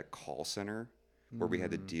worked at a call center where we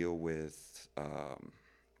had to deal with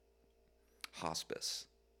hospice.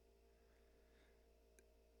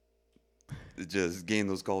 Just getting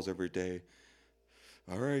those calls every day.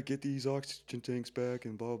 All right, get these oxygen tanks back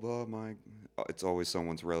and blah blah. It's always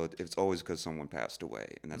someone's relative. It's always because someone passed away,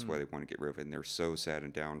 and that's why they want to get rid of it. And they're so sad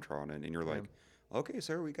and downtrodden. And you're like, okay,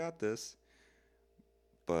 sir, we got this.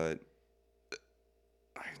 But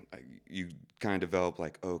you kind of develop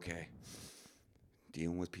like, okay,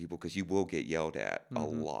 dealing with people because you will get yelled at a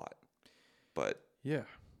lot. But yeah,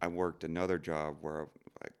 I worked another job where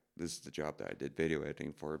this is the job that I did video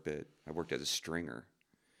editing for a bit. I worked as a stringer,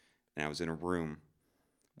 and I was in a room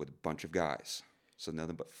with a bunch of guys. So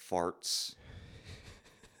nothing but farts,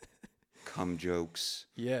 cum jokes.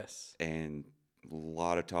 Yes. And a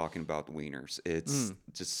lot of talking about the wieners. It's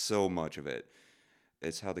just so much of it.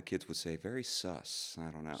 It's how the kids would say, very sus. I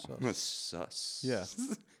don't know. Sus. Yeah.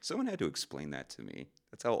 Someone had to explain that to me.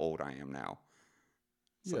 That's how old I am now.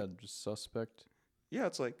 It's just suspect. Yeah,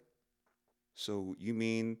 it's like, so you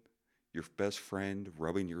mean your best friend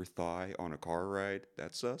rubbing your thigh on a car ride?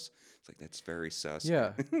 That's sus? It's like, that's very sus.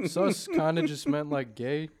 Yeah. Sus kind of just meant like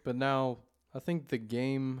gay, but now I think the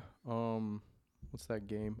game, what's that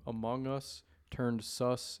game? Among Us turned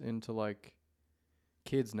sus into like,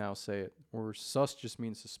 kids now say it, or sus just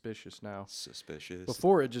means suspicious now. Suspicious.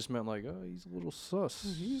 Before it just meant like, oh, he's a little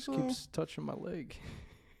sus. He just keeps touching my leg.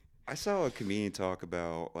 I saw a comedian talk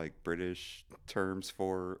about like British terms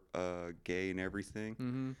for gay and everything,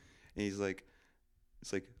 and he's like,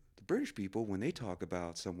 it's like the British people when they talk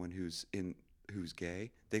about someone who's gay,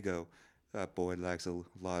 they go, that boy likes a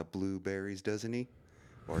lot of blueberries, doesn't he?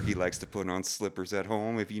 Or he likes to put on slippers at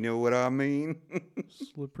home, if you know what I mean.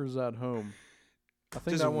 Slippers at home. I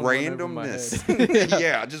think just that one went over my randomness. head.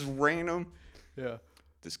 Yeah, just random. Yeah.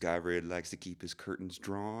 This guy really likes to keep his curtains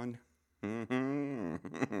drawn.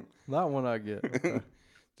 That one I get. Okay.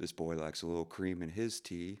 This boy likes a little cream in his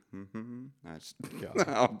tea. That's.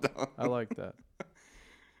 I like that.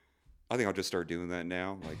 I think I'll just start doing that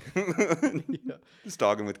now. Like, just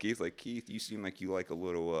talking with Keith. Like, Keith, you seem like you like a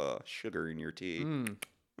little sugar in your tea.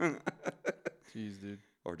 Jeez, dude.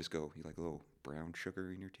 Or just go, you like a little brown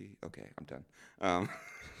sugar in your tea? Okay, I'm done.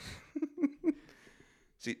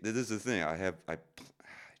 See, this is the thing. I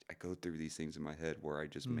go through these things in my head where I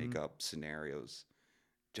just make up scenarios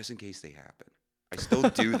just in case they happen. I still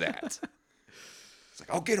do that. It's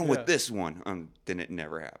like, I'll get him with this one. Then it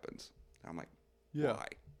never happens. I'm like, why?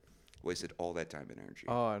 Wasted all that time and energy.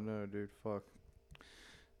 Oh, I know, dude. Fuck.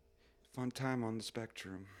 Fun time on the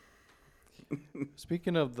spectrum.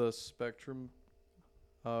 Speaking of the spectrum,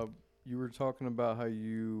 you were talking about how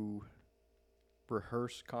you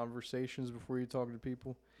rehearse conversations before you talk to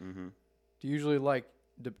people. Do you usually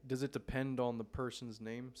does it depend on the person's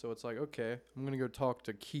name? So it's like, okay, I'm going to go talk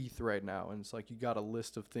to Keith right now. And it's like, you got a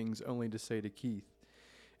list of things only to say to Keith.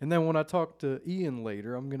 And then when I talk to Ian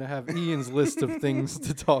later, I'm going to have Ian's list of things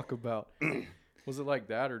to talk about. Was it like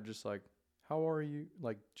that or just like, how are you?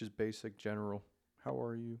 Like just basic general. How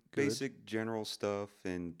are you? Good? Basic general stuff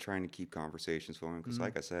and trying to keep conversations flowing. Because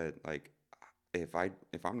like I said, like if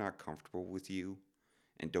I'm not comfortable with you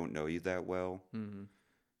and don't know you that well,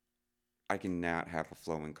 I cannot have a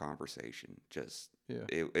flowing conversation.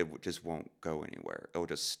 It just won't go anywhere. It'll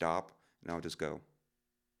just stop and I'll just go.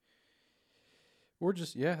 Or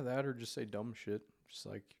just that, or just say dumb shit. Just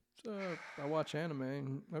like, I watch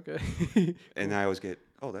anime. Okay. Cool. And I always get,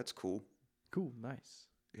 oh, that's cool. Cool, nice.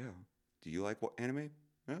 Yeah. Do you like what anime?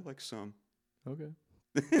 I like some. Okay.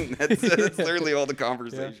 that's literally all the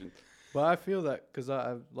conversation. Yeah. But I feel that because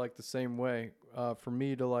I like the same way. For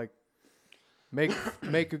me to like make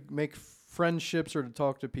friendships or to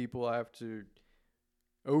talk to people, I have to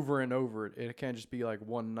over and over it. It can't just be like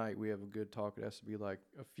one night we have a good talk. It has to be like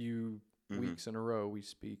a few weeks in a row we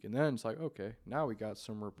speak, and then it's like, okay, now we got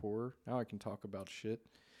some rapport. Now I can talk about shit.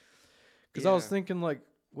 Because I was thinking like,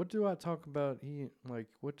 what do I talk about Ian? Like,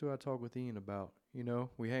 what do I talk with Ian about? You know,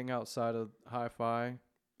 we hang outside of Hi-Fi,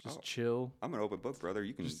 just chill. I'm an open book, brother.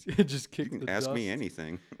 You can just kick. You can the ask dust. me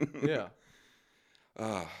anything. Yeah.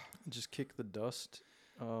 Just kick the dust.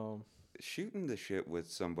 Shooting the shit with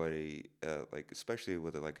somebody, like especially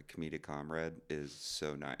with a comedic comrade, is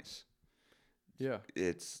so nice. Yeah.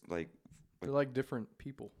 It's like they're like different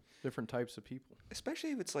people, different types of people. Especially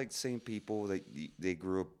if it's like the same people, like they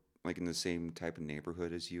grew up like in the same type of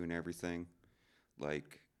neighborhood as you and everything.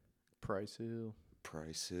 Like Price Hill.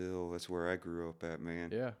 That's where I grew up at, man.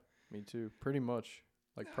 Yeah, me too. Pretty much.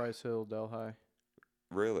 Like Price Hill, Delhi.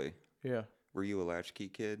 Really? Yeah. Were you a latchkey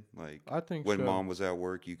kid? Like I think when so. Mom was at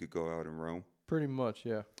work, you could go out and roam? Pretty much,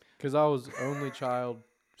 yeah. Because I was only child,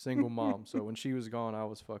 single mom. So when she was gone, I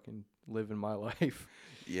was fucking living my life.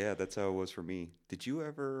 Yeah, that's how it was for me. Did you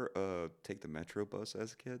ever take the Metro bus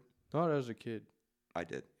as a kid? Not as a kid. I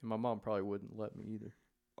did. And my mom probably wouldn't let me either.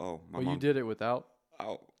 Oh, my Well, mom. you did it without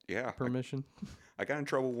Oh, yeah. permission? I got in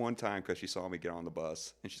trouble one time because she saw me get on the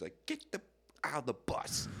bus, and she's like, "Get the out of the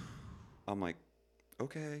bus." I'm like,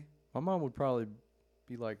 "Okay." My mom would probably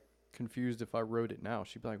be like confused if I rode it now.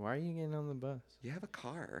 She'd be like, "Why are you getting on the bus?" You have a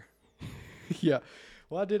car. Yeah.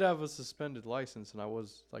 Well, I did have a suspended license, and I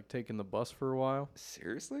was like taking the bus for a while.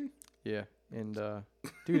 Seriously? Yeah. And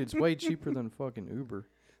dude, it's way cheaper than fucking Uber.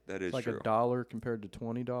 That is It's like true. $1 compared to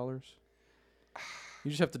 $20. You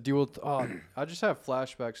just have to deal with. I just have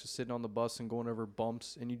flashbacks of sitting on the bus and going over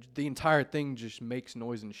bumps, and the entire thing just makes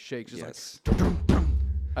noise and shakes. Just Yes. like,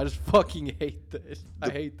 I just fucking hate that. I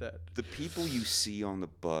hate that. The people you see on the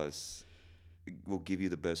bus will give you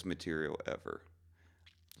the best material ever.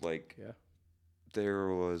 Like, Yeah. there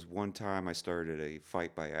was one time I started a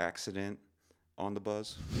fight by accident on the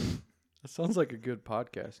bus. That sounds like a good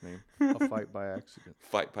podcast name. A fight by accident.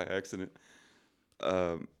 Fight by accident.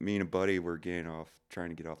 Me and a buddy were trying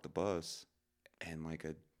to get off the bus, and like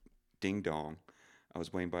a ding dong, I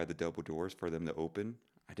was waiting by the double doors for them to open.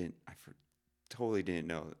 Totally didn't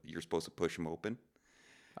know you're supposed to push them open.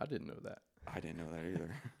 I didn't know that. I didn't know that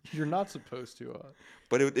either. You're not supposed to.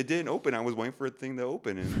 But it didn't open. I was waiting for the thing to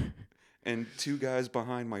open, and two guys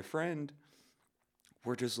behind my friend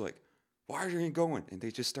were just like, "Why are you going?" And they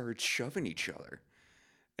just started shoving each other.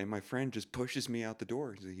 And my friend just pushes me out the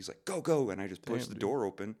door. He's like, "Go, go." And I just push the door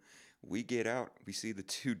open. We get out. We see the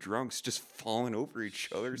two drunks just falling over each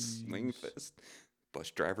other, swinging fists. Bus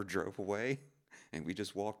driver drove away, and we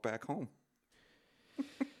just walked back home.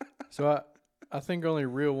 So I think only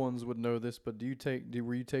real ones would know this, but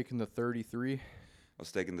were you taking the 33? I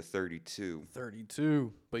was taking the 32.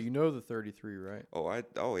 32. But you know the 33, right?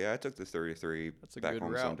 Oh yeah, I took the 33 That's a back good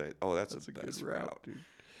home route. someday. Oh, that's a best good route, dude.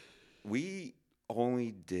 We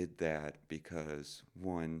only did that because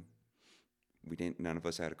one, none of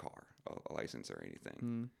us had a car, a license or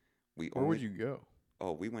anything. Where would you go?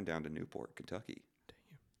 Oh, we went down to Newport, Kentucky.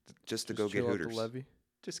 Damn. Just to go get chill out Hooters. the levee?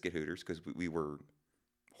 Just get Hooters because we were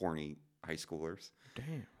horny high schoolers.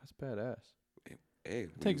 Damn, that's badass. Hey,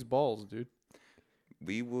 It takes balls, dude.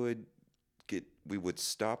 we would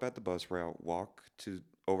stop at the bus route, walk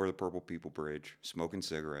over the Purple People Bridge, smoking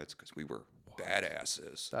cigarettes because we were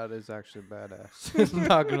badasses. That is actually badass.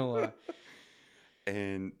 Not gonna lie.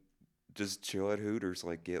 And just chill at Hooters,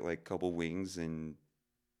 like get like a couple wings, and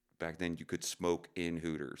back then you could smoke in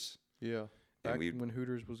Hooters. Yeah. Back when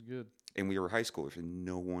Hooters was good. And we were high schoolers, and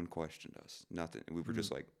no one questioned us. Nothing. We were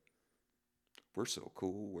just like, we're so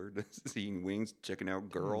cool. We're just eating wings, checking out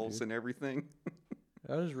girls and everything.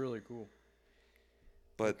 That is really cool.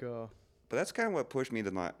 But that's kind of what pushed me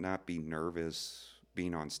to not be nervous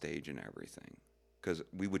being on stage and everything. Because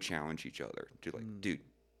we would challenge each other. To like, dude,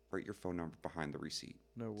 write your phone number behind the receipt.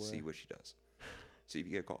 No way. See what she does. See if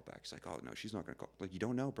you get a call back. She's like, oh, no, she's not going to call. Like, you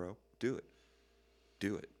don't know, bro. Do it.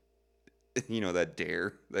 Do it. You know, that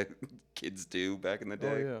dare that kids do back in the day?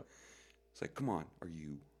 Oh, yeah. It's like, come on, are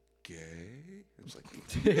you gay? It's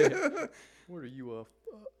like, What are you,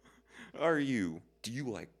 are you? Do you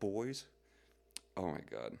like boys? Oh, my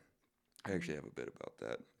God. I actually have a bit about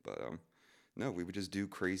that. But, no, we would just do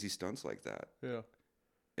crazy stunts like that. Yeah.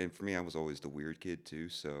 And for me, I was always the weird kid, too,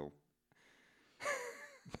 so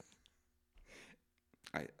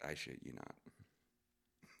I shit you not.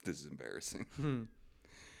 This is embarrassing.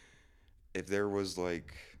 If there was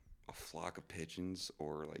like a flock of pigeons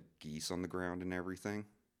or like geese on the ground and everything,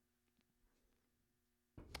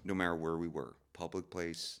 no matter where we were, public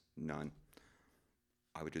place, none,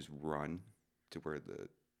 I would just run to where the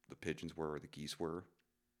pigeons were or the geese were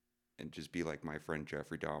and just be like my friend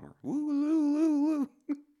Jeffrey Dahmer. Woo, woo, woo,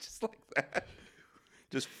 woo. Just like that.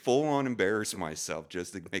 Just full on embarrass myself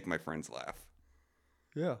just to make my friends laugh.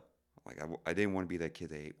 Yeah. Like I didn't want to be that kid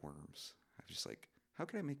that ate worms. I was just like, how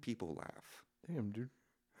can I make people laugh? Damn, dude.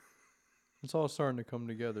 It's all starting to come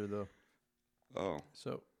together, though. Oh.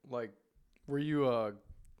 So, like, were you a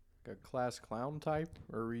class clown type,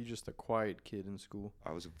 or were you just a quiet kid in school?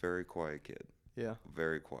 I was a very quiet kid. Yeah.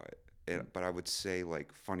 Very quiet. But I would say,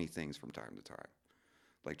 like, funny things from time to time.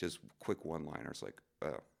 Like, just quick one-liners, like,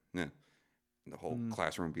 oh, nah. And the whole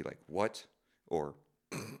classroom would be like, what? Or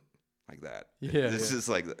like that. Yeah. This is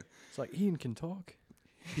like... It's like, Ian can talk.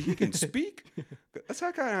 He can speak? That's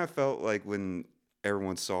how kind of felt like when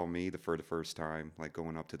everyone saw me for the first time, like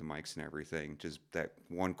going up to the mics and everything. Just that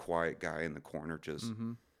one quiet guy in the corner just...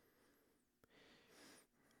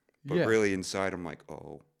 But really inside, I'm like,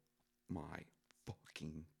 oh my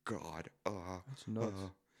fucking God. That's nuts.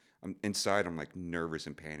 I'm like nervous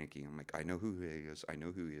and panicky. I'm like, I know who he is. I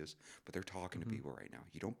know who he is. But they're talking to people right now.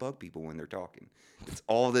 You don't bug people when they're talking. It's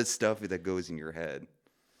all this stuff that goes in your head.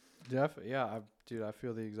 Definitely, yeah, dude. I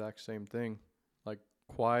feel the exact same thing. Like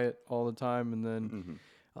quiet all the time, and then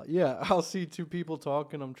yeah, I'll see two people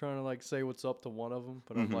talking. I'm trying to like say what's up to one of them,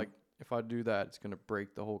 but I'm like, if I do that, it's gonna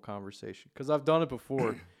break the whole conversation. Because I've done it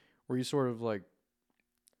before, where you sort of like,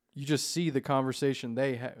 you just see the conversation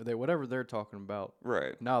they whatever they're talking about.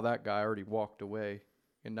 Right. Now that guy already walked away,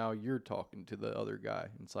 and now you're talking to the other guy.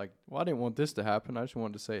 And it's like, well, I didn't want this to happen. I just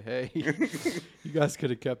wanted to say, hey, you guys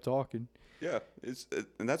could have kept talking. Yeah,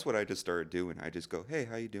 and that's what I just started doing. I just go, hey,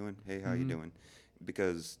 how you doing? Hey, how you doing?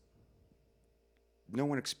 Because no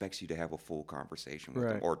one expects you to have a full conversation with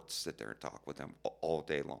them or sit there and talk with them all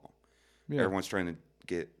day long. Yeah. Everyone's trying to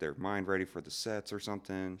get their mind ready for the sets or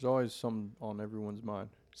something. There's always something on everyone's mind.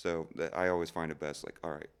 So I always find it best, like, all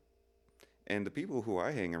right. And the people who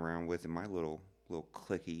I hang around with in my little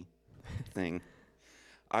cliquey thing,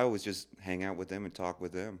 I always just hang out with them and talk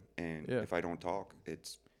with them. And if I don't talk,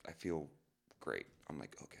 I feel great. I'm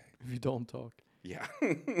like, okay. If you don't talk. Yeah.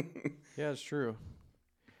 Yeah, it's true.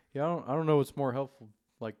 Yeah, I don't know what's more helpful,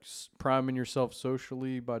 like priming yourself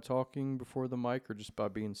socially by talking before the mic or just by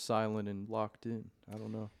being silent and locked in. I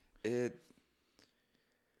don't know.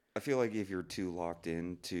 I feel like if you're too locked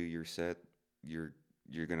into your set, you're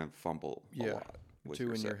gonna fumble a lot with too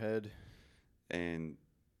your in set. Your head. And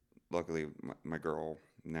luckily, my girl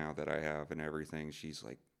now that I have and everything, she's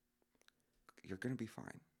like, "You're gonna be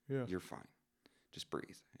fine. Yeah, you're fine. Just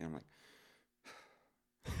breathe." And I'm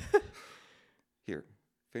like, "Here,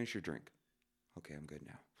 finish your drink." Okay, I'm good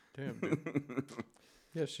now. Damn. Dude.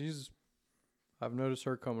 Yeah, I've noticed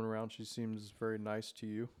her coming around. She seems very nice to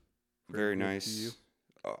you. Very nice. To you.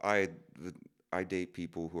 I date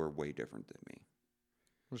people who are way different than me.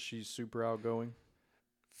 Was she super outgoing?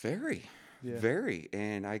 Very. Yeah. Very.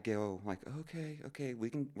 And I go like, okay,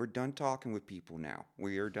 we're done talking with people now.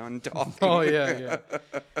 We are done talking. Oh yeah.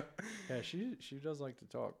 Yeah, she does like to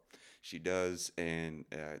talk. She does, and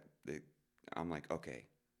I'm like, okay,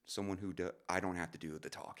 someone who I don't have to do the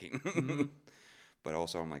talking. But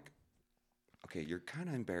also I'm like, okay, you're kind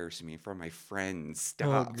of embarrassing me in front of my friends.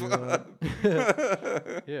 Stop. Oh, God.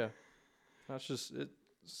 Yeah. That's just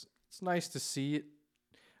it's nice to see it.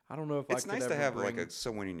 I don't know if it's nice to have like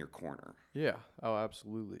someone in your corner. Yeah. Oh,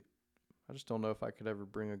 absolutely. I just don't know if I could ever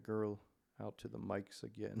bring a girl out to the mics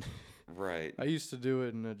again. Right. I used to do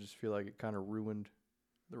it, and I just feel like it kind of ruined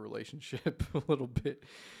the relationship a little bit.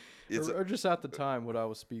 Or just at the time what I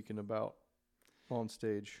was speaking about on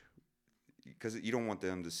stage. Because you don't want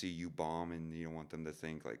them to see you bomb, and you don't want them to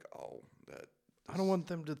think like, oh, that. I don't want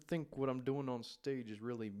them to think what I'm doing on stage is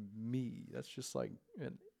really me. That's just like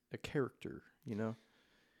a character, you know?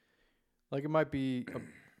 Like it might be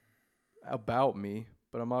about me,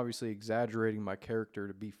 but I'm obviously exaggerating my character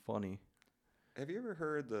to be funny. Have you ever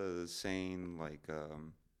heard the saying like,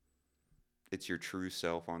 it's your true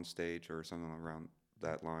self on stage or something around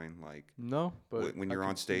that line? Like, no, but when you're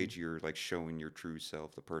on stage, you're like showing your true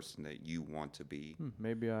self, the person that you want to be.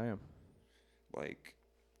 Maybe I am. Like,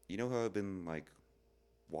 you know how I've been like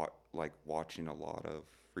watching a lot of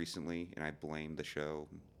recently, and I blame the show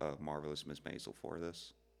Marvelous Miss Maisel for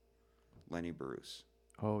this. Lenny Bruce.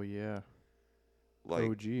 Oh yeah. Like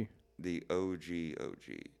OG. The OG.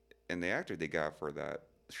 And the actor they got for that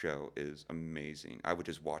show is amazing. I would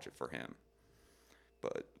just watch it for him.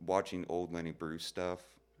 But watching old Lenny Bruce stuff,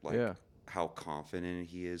 like how confident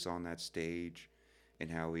he is on that stage and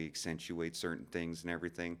how he accentuates certain things and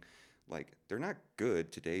everything, like they're not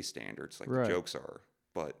good today's standards, like the jokes are,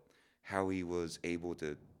 but how he was able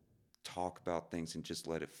to talk about things and just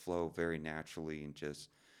let it flow very naturally and just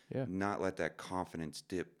not let that confidence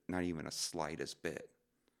dip, not even a slightest bit.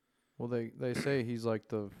 Well, they say he's like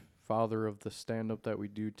the father of the stand-up that we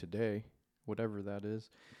do today, whatever that is.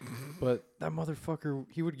 But that motherfucker,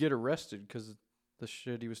 he would get arrested because the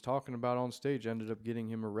shit he was talking about on stage ended up getting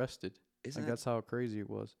him arrested. That's how crazy it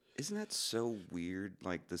was. Isn't that so weird?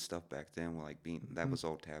 Like the stuff back then, like being that was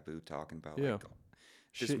all taboo, talking about like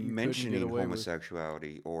just mentioning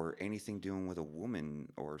homosexuality or anything dealing with a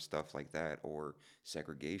woman or stuff like that, or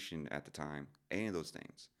segregation at the time, any of those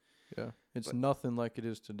things. Yeah, it's nothing like it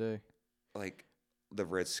is today. Like the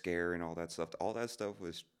Red Scare and all that stuff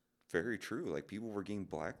was very true. Like people were getting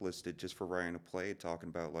blacklisted just for writing a play talking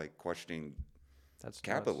about like questioning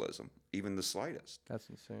capitalism, even the slightest. That's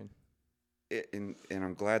insane. And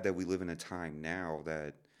I'm glad that we live in a time now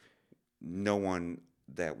that no one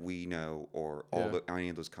that we know or any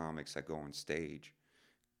of those comics that go on stage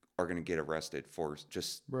are going to get arrested for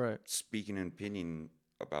just Right. speaking an opinion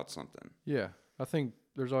about something. Yeah. I think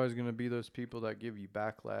there's always going to be those people that give you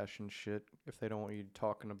backlash and shit if they don't want you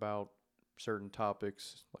talking about certain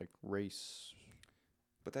topics like race,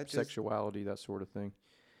 But that just sexuality, that sort of thing.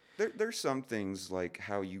 there's some things like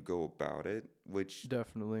how you go about it, which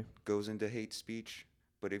Definitely. goes into hate speech.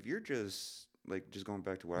 But if you're just going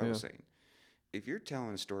back to what I was saying, if you're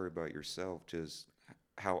telling a story about yourself, just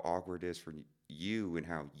how awkward it is for you and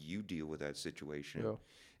how you deal with that situation,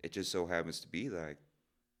 it just so happens to be that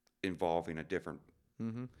involving a different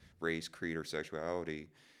race, creed, or sexuality,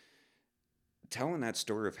 telling that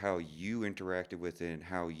story of how you interacted with it and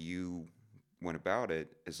how you went about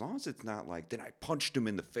it, as long as it's not like, then I punched him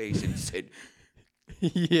in the face and said,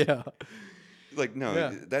 yeah. Like,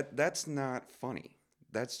 no, that's not funny.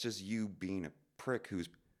 That's just you being a prick who's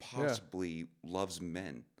possibly loves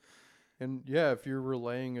men. And yeah, if you're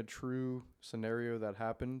relaying a true scenario that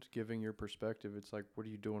happened, giving your perspective, it's like, what are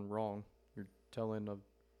you doing wrong? You're telling a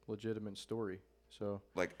legitimate story. So,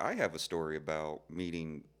 like, I have a story about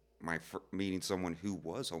meeting someone who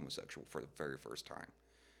was homosexual for the very first time,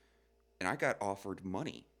 and I got offered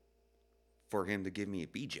money for him to give me a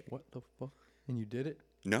BJ. what the fuck? And you did it?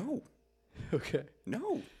 No. Okay.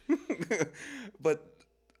 No. But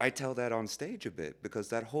I tell that on stage a bit because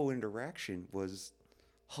that whole interaction was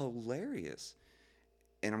hilarious.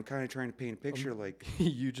 And I'm kind of trying to paint a picture like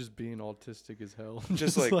you just being autistic as hell.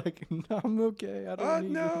 Just like no, I'm okay. I don't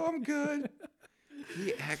need no, I'm good.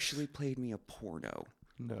 He actually played me a porno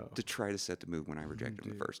to try to set the mood when I rejected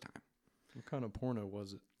him the first time. What kind of porno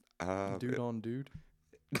was it? Dude on dude?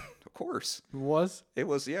 Of course. It was? It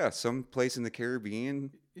was, yeah, some place in the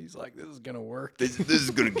Caribbean. He's like, this is going to work. This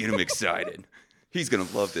is going to get him excited. He's going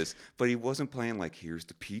to love this. But he wasn't playing like, here's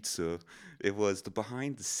the pizza. It was the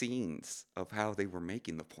behind the scenes of how they were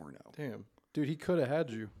making the porno. Damn. Dude, he could have had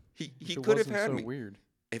you. He could have had so me. Weird.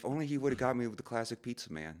 If only he would have got me with the classic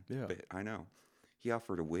pizza man. Yeah. But I know. He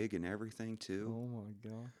offered a wig and everything, too. Oh, my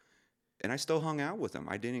God. And I still hung out with him.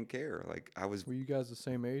 I didn't care. Like, Were you guys the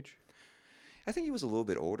same age? I think he was a little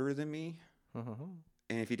bit older than me. Uh-huh.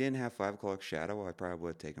 And if he didn't have 5 o'clock shadow, I probably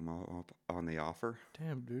would take him up on the offer.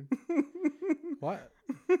 Damn, dude. Why?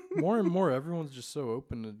 More and more, everyone's just so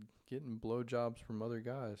open to getting blowjobs from other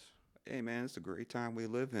guys. Hey, man, it's a great time we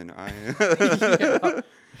live in. It's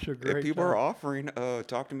a great people time. are offering,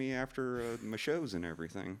 talk to me after my shows and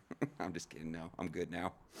everything. I'm just kidding. No, I'm good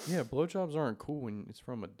now. Yeah, blowjobs aren't cool when it's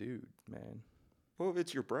from a dude, man. Well, if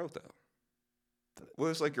it's your bro, though.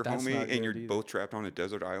 Well, it's like your That's homie not and you're good either. both trapped on a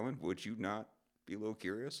desert island. Would you not be a little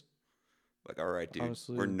curious? Like, all right, dude,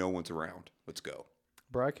 Honestly, where no one's around. Let's go.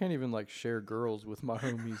 Bro, I can't even, like, share girls with my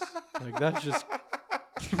homies. Like, that just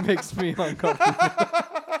makes me uncomfortable.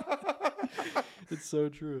 It's so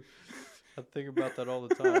true. I think about that all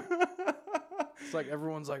the time. It's like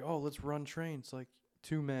everyone's like, oh, let's run train. It's like,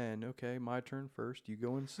 2-man. Okay, my turn first. You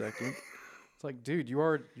go in second. It's like, dude,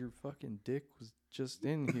 your fucking dick was just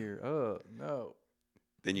in here. No.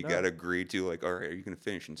 Then you got to agree to, like, all right, are you going to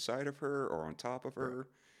finish inside of her or on top of her?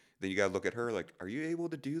 Then you got to look at her like, are you able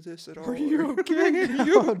to do this at all? Are you okay? Are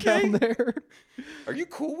you okay? Down there? Are you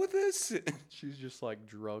cool with this? She's just like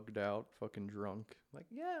drugged out, fucking drunk. Like,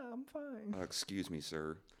 yeah, I'm fine. Excuse me,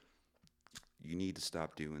 sir. You need to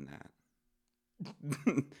stop doing that.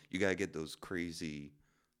 You got to get those crazy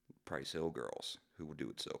Price Hill girls who will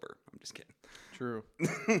do it sober. I'm just kidding. True.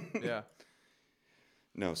 Yeah.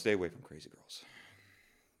 No, stay away from crazy girls.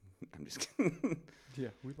 I'm just kidding. Yeah,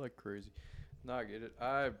 we like crazy. No, I get it.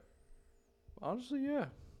 Honestly, yeah.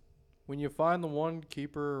 When you find the one,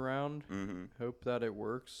 keep her around. Mm-hmm. Hope that it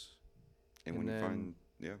works. And when you find,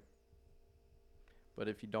 But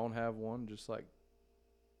if you don't have one, just like,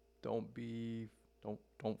 don't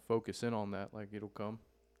focus in on that. Like, it'll come.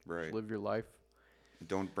 Right. Just live your life.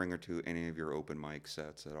 Don't bring her to any of your open mic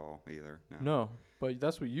sets at all either. No, but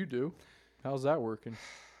that's what you do. How's that working?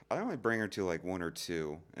 I only bring her to like 1 or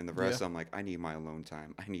 2, and the rest I'm like, I need my alone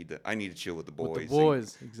time. I need to chill with the boys. With the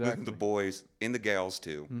boys, exactly. The boys and the gals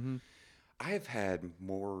too. Mm-hmm. I have had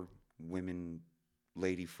more women,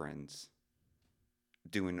 lady friends,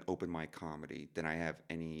 doing open mic comedy than I have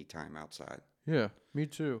any time outside. Yeah, me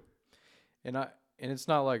too. And it's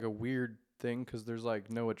not like a weird thing because there's like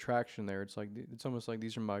no attraction there. It's like it's almost like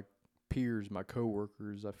these are my peers, my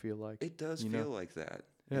coworkers. I feel like It does feel like that.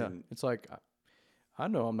 Yeah, And it's like I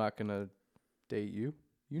know I'm not gonna date you.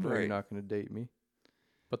 You know you're not gonna date me.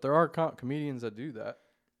 But there are comedians that do that.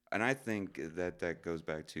 And I think that goes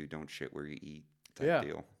back to don't shit where you eat type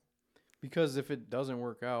deal. Because if it doesn't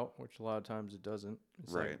work out, which a lot of times it doesn't,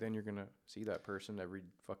 it's Right. like then you're gonna see that person every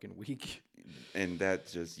fucking week. And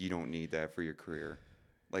that's just, you don't need that for your career.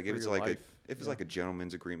 Like For your life. if it's Yeah. like a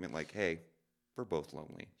gentleman's agreement, like, hey, we're both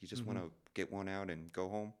lonely. You just want to get one out and go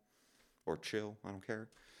home or chill. I don't care.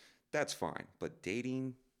 That's fine. But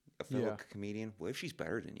dating a fellow comedian, what if she's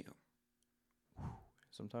better than you?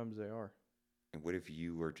 Sometimes they are. And what if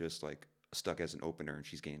you were just like stuck as an opener and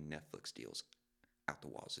she's getting Netflix deals out the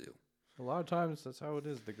wazoo? A lot of times that's how it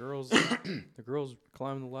is. The girls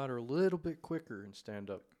climb the ladder a little bit quicker and stand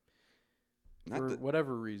up for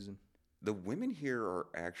whatever reason. The women here are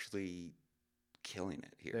actually killing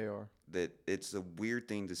it here. They are. That it's a weird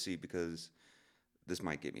thing to see because this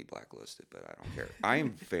might get me blacklisted, but I don't care. I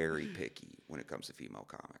am very picky when it comes to female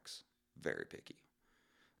comics. Very picky.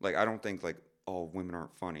 Like, I don't think like, oh, women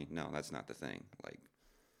aren't funny. No, that's not the thing. Like,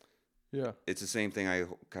 yeah, it's the same thing I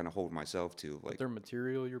kind of hold myself to. Like, but their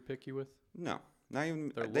material you're picky with? No, not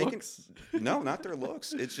even their looks. No, not their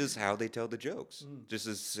looks. It's just how they tell the jokes. Just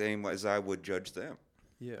the same as I would judge them.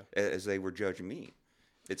 Yeah, as they were judging me.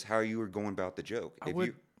 It's how you were going about the joke.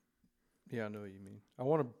 Yeah, I know what you mean. I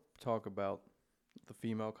want to talk about the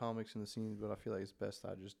female comics in the scene, but I feel like it's best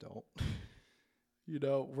I just don't. You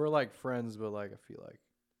know, we're like friends, but like I feel like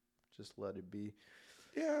just let it be.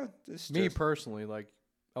 Yeah, me personally, like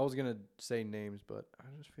I was gonna say names, but I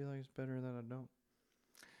just feel like it's better that I don't.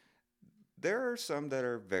 There are some that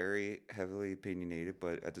are very heavily opinionated,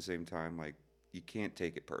 but at the same time, like you can't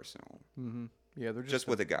take it personal. Mm-hmm. Yeah, they're just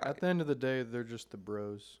with a guy. At the end of the day, they're just the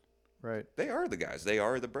bros, right? They are the guys. They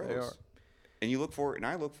are the bros. They are. And you look forward, and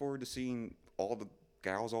I look forward to seeing all the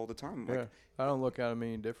gals all the time. Like, yeah, I don't look at them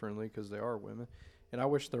any differently because they are women, and I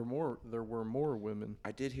wish there were more women.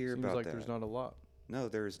 I did hear Seems about like that. There's not a lot. No,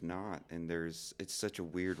 there's not, and it's such a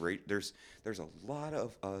weird rate. There's a lot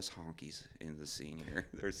of us honkies in the scene here.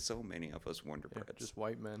 There's so many of us Wonder Breads. Just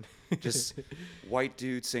white men. Just white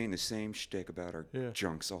dudes saying the same shtick about our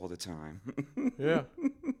junks all the time. Yeah.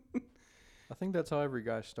 I think that's how every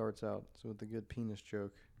guy starts out. So with a good penis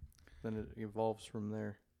joke, then it evolves from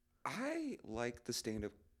there. I like the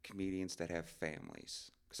stand-up comedians that have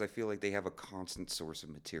families because I feel like they have a constant source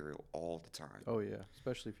of material all the time. Oh yeah,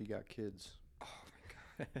 especially if you got kids.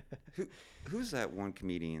 Who's that one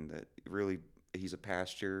comedian that really he's a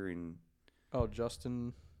pastor and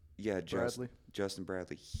Justin Bradley. Justin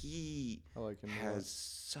Bradley. He I like him has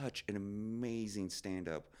such an amazing stand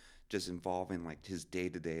up just involving like his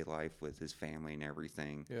day-to-day life with his family and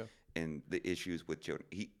everything. Yeah. And the issues with children.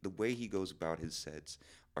 The way he goes about his sets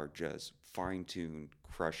are just fine-tuned,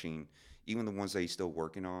 crushing. Even the ones that he's still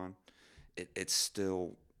working on, it's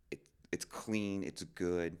still it's clean, it's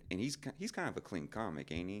good, and he's kind of a clean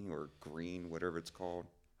comic, ain't he? Or green, whatever it's called.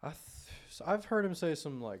 I've heard him say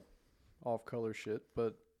some like off-color shit,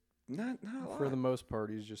 but not a lot. For the most part,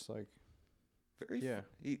 he's just like very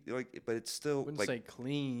but it's still wouldn't like say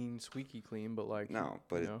clean, squeaky clean, but like not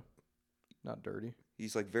dirty.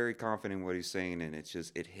 He's like very confident in what he's saying, and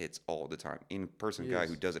it hits all the time. In person, guy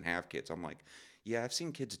who doesn't have kids, I'm like, yeah, I've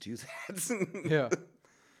seen kids do that. Yeah.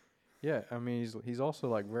 Yeah, I mean he's also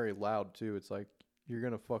like very loud too. It's like you're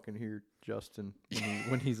gonna fucking hear Justin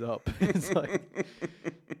when he's up. It's like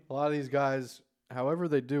a lot of these guys, however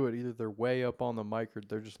they do it, either they're way up on the mic or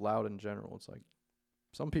they're just loud in general. It's like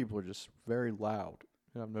some people are just very loud,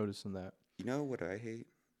 and I'm noticing that. You know what I hate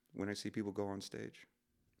when I see people go on stage?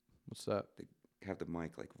 What's that? They have the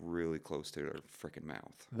mic like really close to their freaking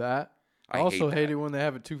mouth. That I also hate it when they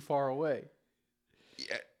have it too far away.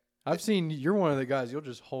 Yeah. I've seen you're one of the guys. You'll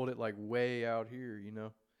just hold it like way out here, you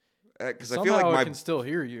know. Because I feel like I can still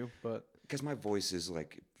hear you, but because my voice is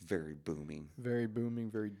like very booming, very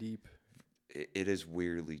deep. It is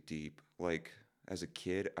weirdly deep. Like as a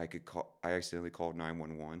kid, I accidentally called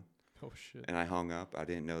 911. Oh shit! And I hung up. I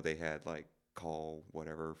didn't know they had like call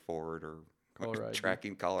whatever forward or caller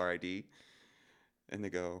tracking caller ID. And they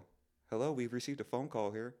go, "Hello, we've received a phone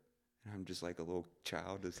call here." And I'm just like a little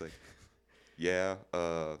child. It's like, yeah,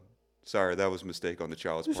 sorry, that was a mistake on the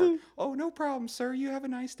child's part. Oh, no problem, sir. You have a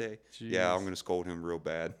nice day. Jeez. Yeah, I'm going to scold him real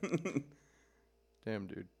bad. Damn,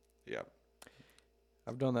 dude. Yeah.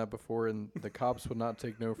 I've done that before, and the cops would not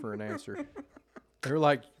take no for an answer. They're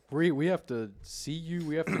like, we have to see you.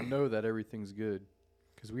 We have to know that everything's good.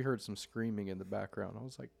 Because we heard some screaming in the background. I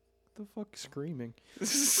was like, what the fuck screaming?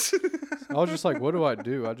 I was just like, what do I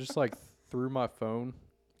do? I just like threw my phone.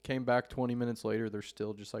 Came back 20 minutes later. They're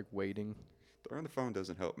still just like waiting. Throwing the phone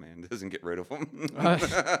doesn't help, man. It doesn't get rid of them.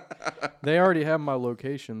 They already have my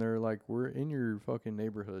location. They're like, we're in your fucking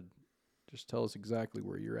neighborhood. Just tell us exactly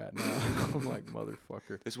where you're at now. I'm like,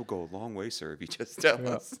 motherfucker. This will go a long way, sir, if you just tell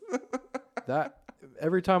us. That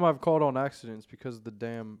every time I've called on accidents because of the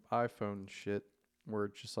damn iPhone shit, where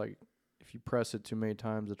it's just like, if you press it too many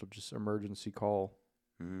times, it'll just emergency call.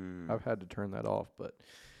 I've had to turn that off. But,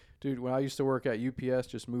 dude, when I used to work at UPS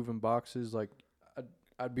just moving boxes, like,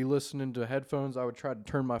 I'd be listening to headphones. I would try to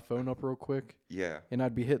turn my phone up real quick. Yeah. And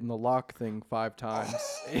I'd be hitting the lock thing 5 times.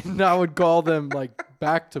 And I would call them, like,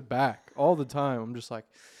 back to back all the time. I'm just like,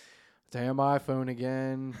 damn iPhone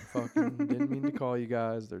again. Fucking didn't mean to call you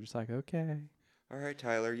guys. They're just like, okay. All right,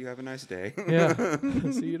 Tyler, you have a nice day. Yeah.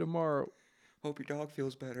 See you tomorrow. Hope your dog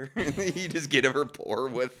feels better. You just get a rapport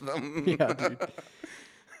with them. Yeah, dude.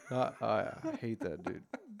 I hate that, dude.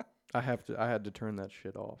 I had to turn that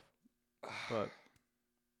shit off. But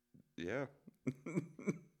yeah.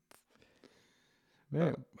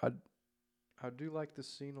 man, I do like this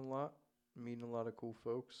scene a lot. Meeting a lot of cool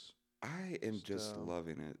folks. I am just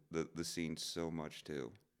loving it. The scene so much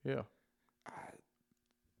too. Yeah.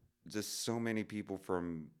 Just so many people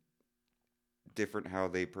from different how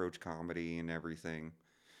they approach comedy and everything.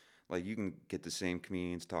 Like you can get the same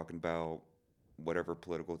comedians talking about whatever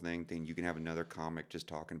political thing, then you can have another comic just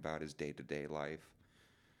talking about his day-to-day life,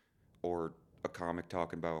 or a comic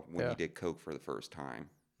talking about when he did coke for the first time.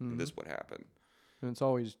 And this would happen. And it's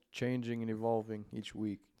always changing and evolving each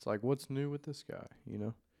week. It's like, what's new with this guy? You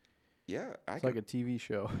know? Yeah, it's like a TV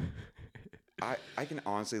show. I can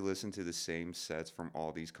honestly listen to the same sets from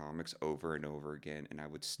all these comics over and over again, and I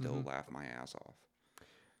would still laugh my ass off.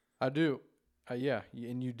 I do. Yeah,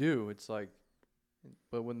 and you do. It's like,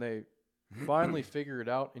 but when they finally figure it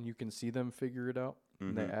out and you can see them figure it out,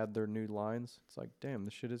 and they add their new lines, it's like, damn,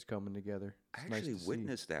 this shit is coming together. It's I actually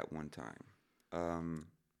witnessed that one time.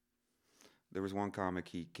 There was one comic,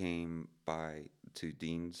 he came by to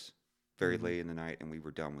Dean's very late in the night, and we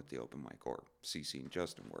were done with the open mic, or CC and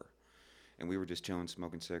Justin were. And we were just chilling,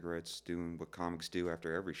 smoking cigarettes, doing what comics do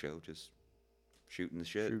after every show, just shooting the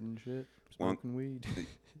shit. Smoking weed.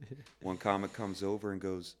 One comic comes over and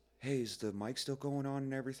goes, hey, is the mic still going on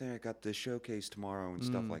and everything? I got this showcase tomorrow and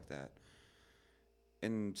stuff like that.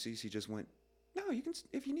 And CC just went, no, you can,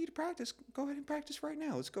 if you need to practice, go ahead and practice right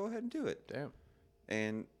now. Let's go ahead and do it. Damn.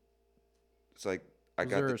 And it's like, Was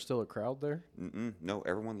there still a crowd there? No,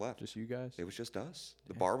 everyone left. Just you guys? It was just us.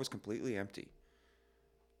 The bar was completely empty.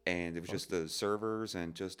 And it was just the servers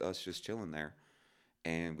and just us just chilling there.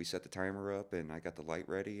 And we set the timer up, and I got the light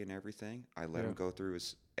ready and everything. I let him go through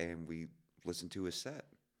and we listened to his set.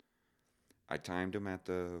 I timed him at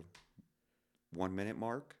the 1 minute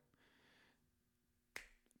mark.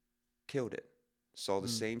 Killed it. Saw the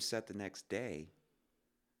same set the next day.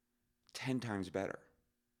 10 times better.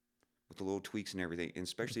 With the little tweaks and everything. And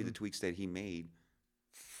especially the tweaks that he made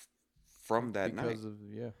from that night.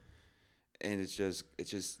 And it's just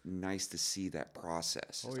nice to see that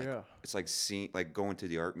process. It's like seeing, like going to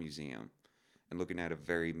the art museum and looking at a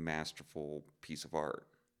very masterful piece of art.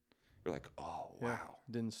 You're like, oh wow.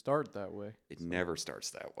 Didn't start that way. It never starts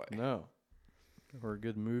that way. No. Or a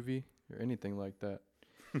good movie or anything like that.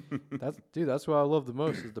 That's what I love the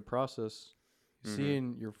most is the process.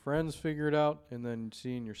 Seeing your friends figure it out and then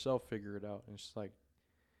seeing yourself figure it out. And it's just like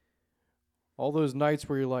all those nights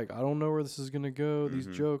where you're like, I don't know where this is going to go. These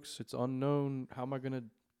jokes, it's unknown. How am I going to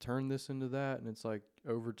turn this into that? And it's like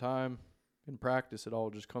over time in practice, it all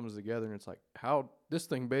just comes together. And it's like, how this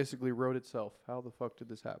thing basically wrote itself. How the fuck did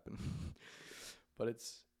this happen? But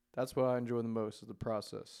that's what I enjoy the most is the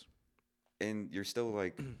process. And you're still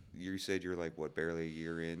like, you said you're like, what, barely a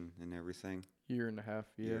year in and everything? Year and a half,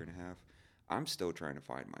 yeah. Year and a half. I'm still trying to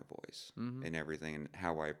find my voice and everything and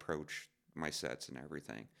how I approach my sets and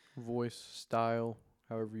everything. Voice, style,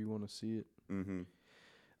 however you want to see it.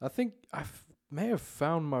 I think I may have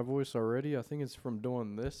found my voice already. I think it's from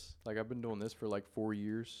doing this. Like, I've been doing this for like 4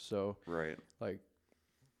 years. So, like,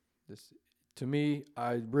 this, to me,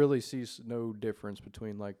 I really see no difference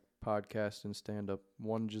between like podcast and stand-up.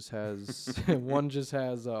 One just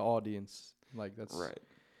has audience. Like, that's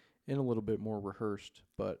and a little bit more rehearsed.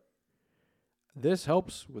 But this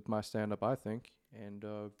helps with my stand-up, I think. And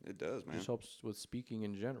it does, man. Just helps with speaking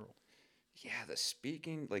in general. Yeah, the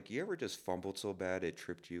speaking, like, you ever just fumbled so bad it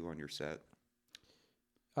tripped you on your set?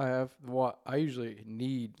 I have. Well, I usually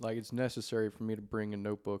need, like, it's necessary for me to bring a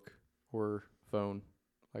notebook or phone.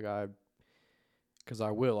 Like, because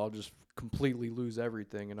I'll just completely lose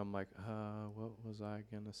everything. And I'm like, what was I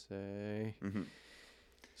going to say?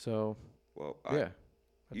 So, well, yeah.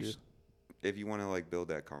 If you want to, like, build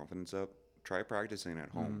that confidence up, try practicing at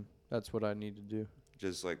home. That's what I need to do.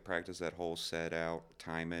 Just like practice that whole set out,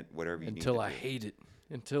 time it, whatever you need to do. Until I hate it.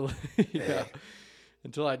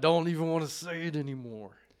 Until I don't even want to say it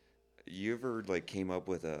anymore. You ever like came up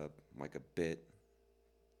with a bit,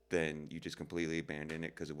 then you just completely abandoned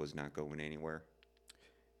it because it was not going anywhere?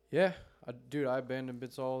 Yeah, Dude, I abandon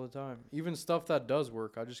bits all the time. Even stuff that does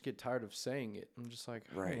work, I just get tired of saying it. I'm just like,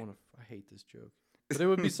 Right. I hate this joke. But it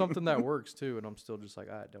would be something that works too, and I'm still just like,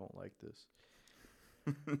 I don't like this.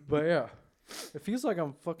 But yeah, it feels like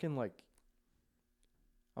I'm fucking like,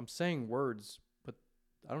 I'm saying words, but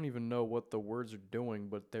I don't even know what the words are doing,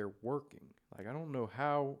 but they're working. Like, I don't know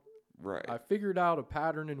how. Right. I figured out a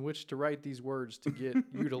pattern in which to write these words to get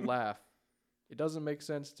you to laugh. It doesn't make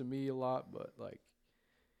sense to me a lot, but like,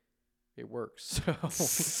 it works.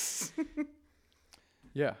 So,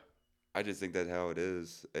 yeah. I just think that's how it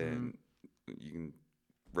is, and you can.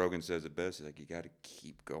 Rogan says it best. He's like, you got to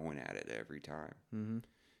keep going at it every time. Mm-hmm.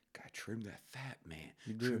 Got to trim that fat, man.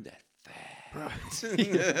 You do. Trim that fat. Right.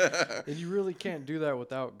 Yeah. And you really can't do that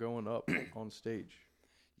without going up on stage.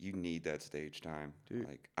 You need that stage time. Dude.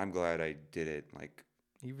 Like, I'm glad I did it. Like,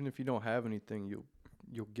 even if you don't have anything,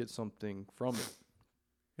 you'll get something from it.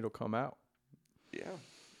 It'll come out. Yeah.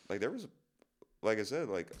 Like, like I said,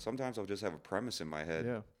 like, sometimes I'll just have a premise in my head.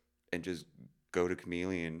 Yeah. And just go to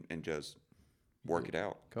Chameleon and just work it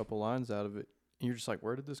out. A couple lines out of it. And you're just like,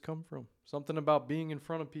 where did this come from? Something about being in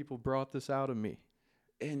front of people brought this out of me.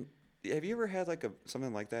 And have you ever had like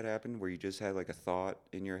something like that happen where you just had like a thought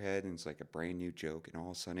in your head and it's like a brand new joke and all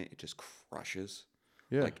of a sudden it just crushes?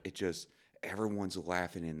 Yeah. Like everyone's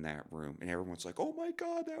laughing in that room and everyone's like, oh my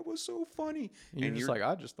God, that was so funny. And you're just like,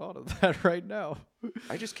 I just thought of that right now.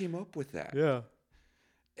 I just came up with that. Yeah.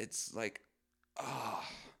 It's like,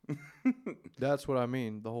 That's what I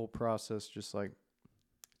mean. The whole process, just like,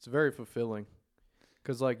 it's very fulfilling.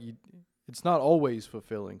 Because, like, it's not always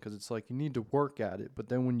fulfilling because it's like you need to work at it. But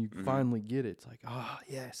then when you finally get it, it's like,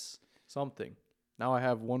 yes, something. Now I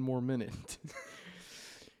have one more minute.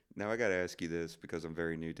 Now I got to ask you this because I'm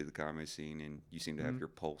very new to the comedy scene and you seem to have your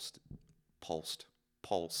pulse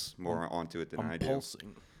more onto it than I do.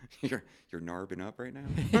 Pulsing. You're narbing up right now?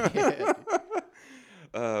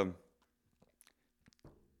 Yeah.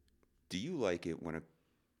 Do you like it when a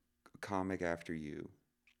comic after you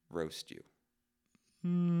roast you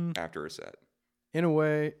after a set? In a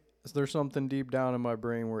way, there's something deep down in my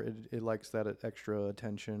brain where it likes that extra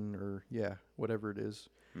attention or, whatever it is.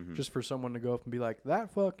 Mm-hmm. Just for someone to go up and be like, that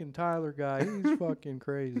fucking Tyler guy, he's fucking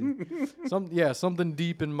crazy. Something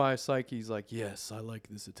deep in my psyche's like, yes, I like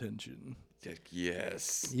this attention.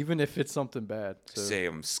 Yes. Even if it's something bad. So. Say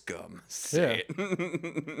 'em, scum. Say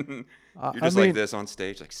it. You're just like this on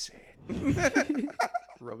stage, like, say it.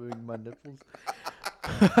 Rubbing my nipples.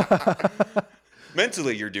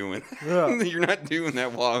 Mentally, you're doing. Yeah. You're not doing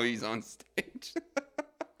that while he's on stage.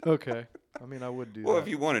 Okay. I mean, I would do that. Well, if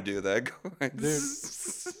you want to do that, go ahead. Dude,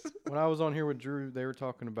 when I was on here with Drew, they were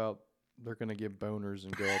talking about they're going to get boners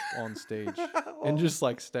and go up on stage and just,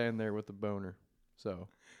 like, stand there with a boner. So,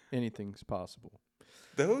 anything's possible.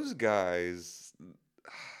 Those guys,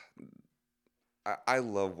 I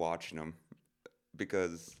love watching them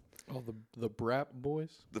because... Oh, the Brat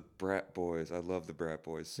Boys? The Brat Boys. I love the Brat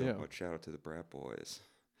Boys so much. Shout out to the Brat Boys.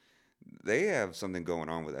 They have something going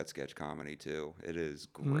on with that sketch comedy, too. It is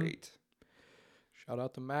great. Shout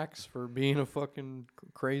out to Max for being a fucking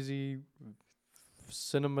crazy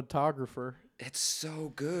cinematographer. It's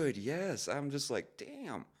so good, yes. I'm just like,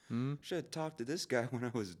 damn. Should have talked to this guy when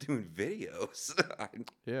I was doing videos. I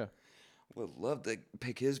would love to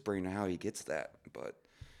pick his brain on how he gets that, but...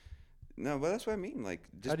 No, but that's what I mean. Like,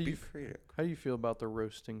 just be creative. How do you feel about the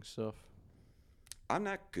roasting stuff? I'm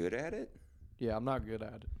not good at it. Yeah, I'm not good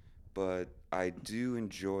at it. But I do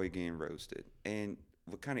enjoy getting roasted. And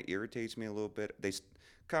what kind of irritates me a little bit,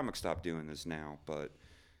 comics stop doing this now, but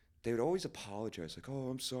they would always apologize. Like, oh,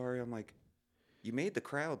 I'm sorry. I'm like, you made the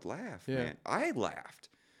crowd laugh, man. I laughed.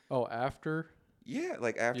 Oh, after? Yeah,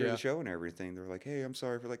 like after the show and everything. They're like, hey, I'm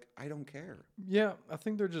sorry for I don't care. Yeah, I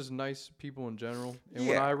think they're just nice people in general. And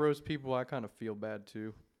when I roast people, I kind of feel bad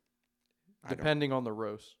too. Depending on the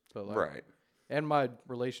roast. But right. And my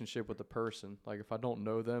relationship with the person. Like, if I don't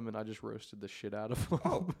know them and I just roasted the shit out of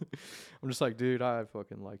them, I'm just like, dude, I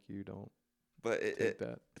fucking like you. Don't take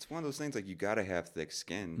that. It's one of those things, like, you got to have thick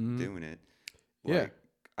skin doing it. Like,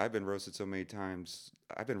 I've been roasted so many times.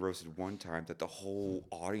 I've been roasted one time that the whole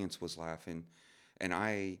audience was laughing, and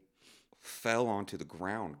I fell onto the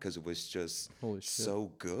ground because it was just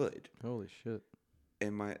so good. Holy shit.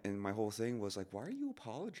 And my whole thing was like, why are you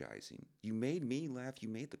apologizing? You made me laugh. You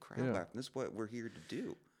made the crowd laugh. And this is what we're here to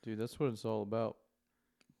do. Dude, that's what it's all about.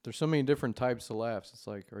 There's so many different types of laughs. It's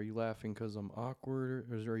like, are you laughing because I'm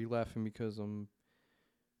awkward? Or are you laughing because I'm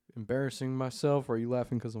embarrassing myself? Or are you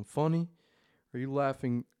laughing because I'm funny? Are you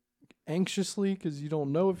laughing anxiously because you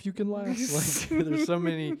don't know if you can laugh? Like, there's so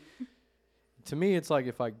many. To me, it's like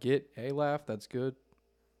if I get a laugh, that's good.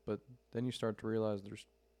 But then you start to realize there's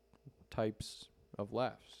types of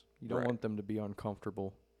laughs. You don't Right. want them to be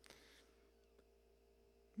uncomfortable.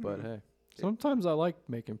 But hey, sometimes I like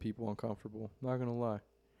making people uncomfortable. Not gonna lie.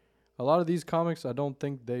 A lot of these comics, I don't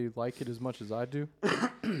think they like it as much as I do.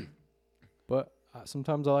 But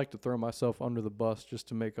sometimes I like to throw myself under the bus just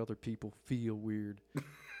to make other people feel weird.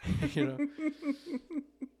 You know,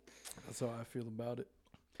 that's how I feel about it.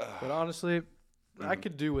 But honestly, I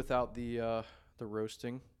could do without the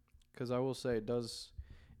roasting, because I will say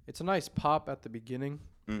it's a nice pop at the beginning,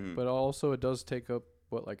 but also it does take up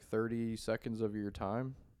like 30 seconds of your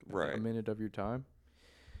time, Right. a minute of your time.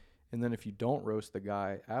 And then if you don't roast the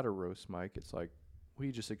guy at a roast mic, it's like, well,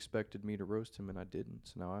 he just expected me to roast him and I didn't.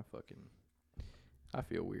 So now I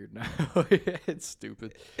feel weird now. It's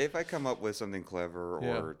stupid. If I come up with something clever or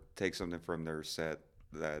Yeah. take something from their set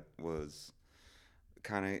that was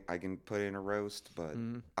kind of, I can put in a roast, but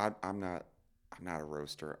I'm not a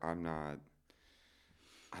roaster. I'm not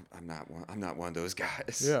one of those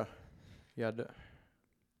guys. Yeah. Yeah.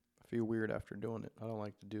 I feel weird after doing it. I don't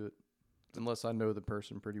like to do it unless I know the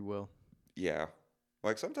person pretty well. Yeah.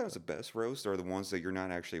 Like sometimes the best roasts are the ones that you're not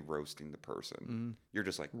actually roasting the person. You're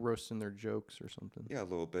just like roasting their jokes or something. Yeah, a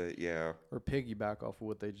little bit, yeah. Or piggyback off of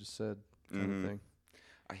what they just said, kind of thing.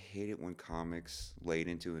 I hate it when comics late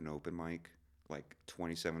into an open mic, like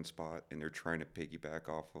 27 spot, and they're trying to piggyback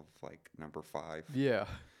off of like number 5. Yeah.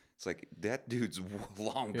 It's like that dude's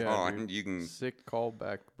long Yeah, gone. dude. You can. Sick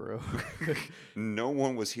callback, bro. No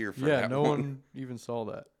one was here for Yeah, that. no one even saw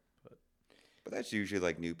that. But that's usually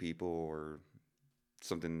like new people or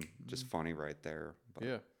something just funny right there. But,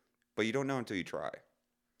 Yeah, But you don't know until you try.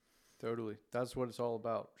 totally. That's what it's all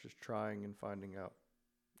about. Just trying and finding out.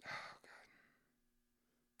 Oh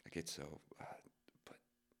God, I get so. But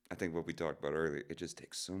I think what we talked about earlier, it just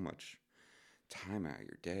takes so much time out of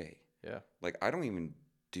your day. Yeah. Like I don't even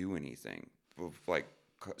do anything like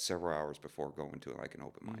several hours before going to like an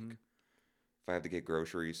open mic. If I have to get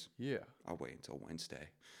groceries, Yeah. I'll wait until Wednesday.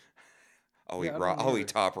 I'll Yeah, eat I don't I'll either. eat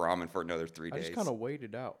top ramen for another 3 I days. just kind of wait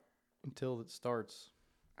it out until it starts.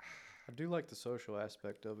 I do like the social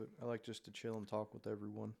aspect of it. I like just to chill and talk with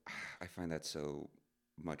everyone. I find that so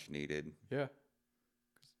much needed. Yeah.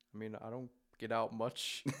 'Cause, I mean, I don't get out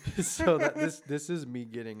much, so that this is me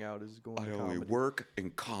getting out, is going I to only comedy. work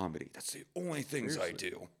in comedy. That's the only things I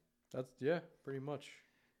do. That's pretty much.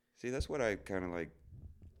 See, that's what I kind of like.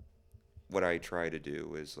 What I try to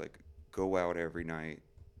do is like go out every night,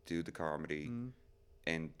 do the comedy,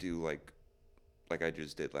 and do like I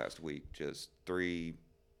just did last week, just 3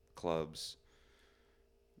 clubs,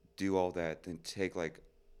 do all that, then take like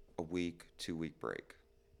a week, 2-week break.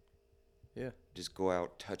 Yeah. Just go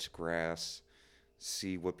out, touch grass,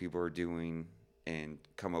 see what people are doing, and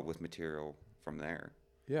come up with material from there.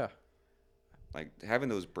 Yeah. Like having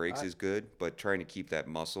those breaks is good, but trying to keep that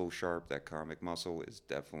muscle sharp, that comic muscle, is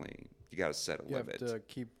definitely, you got to set a limit. You have to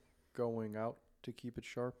keep going out to keep it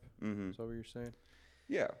sharp. Is that what you're saying?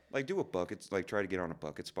 Yeah, like do a bucket, like try to get on a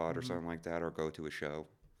bucket spot or something like that, or go to a show,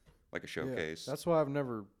 like a showcase. Yeah. That's why I've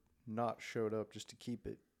never not showed up, just to keep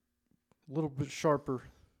it a little bit sharper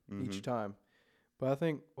each time. But I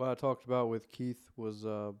think what I talked about with Keith was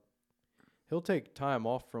he'll take time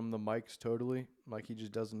off from the mics totally. Like he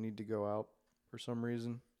just doesn't need to go out for some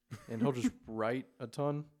reason. And he'll just write a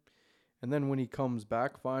ton. And then when he comes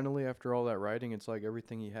back finally after all that writing, it's like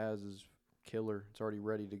everything he has is killer. It's already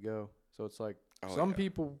ready to go. So it's like some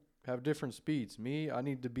people have different speeds. Me, I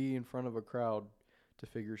need to be in front of a crowd to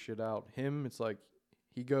figure shit out. Him, it's like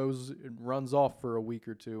he goes and runs off for a week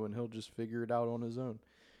or two and he'll just figure it out on his own.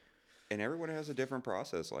 And everyone has a different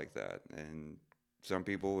process like that. And some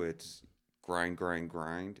people it's grind,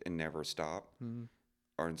 and never stop.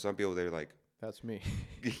 Or in some people they're like, that's me.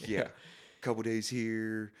 yeah, couple days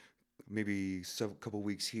here, maybe couple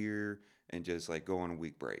weeks here, and just like go on a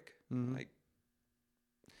week break. Like,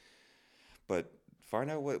 but find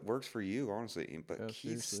out what works for you, honestly. But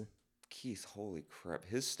Yeah, Keith, holy crap,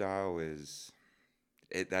 his style is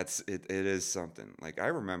it. It is something. Like I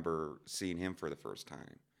remember seeing him for the first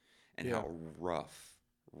time, and how rough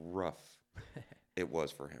it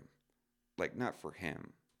was for him. Like not for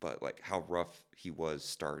him, but like how rough he was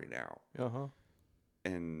starting out.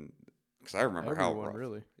 And because I remember how rough.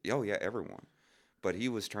 Really. Oh yeah, everyone. But he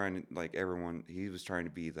was trying to he was trying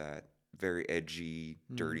to be that very edgy,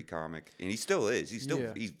 dirty comic, and he still is. He's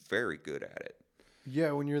very good at it.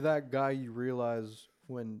 Yeah, when you're that guy, you realize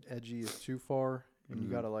when edgy is too far, and you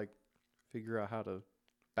gotta like figure out how to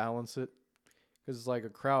balance it, because it's like a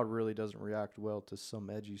crowd really doesn't react well to some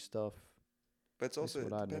edgy stuff. But it's also, it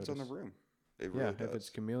depends on the room. It really does. If it's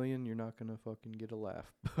Chameleon, you're not gonna fucking get a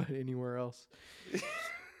laugh. But anywhere else,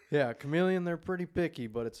 Yeah, Chameleon, they're pretty picky,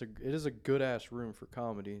 but it is a good ass room for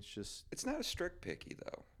comedy. It's just It's not a strict picky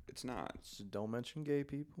though. It's not. just don't mention gay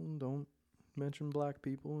people and don't mention black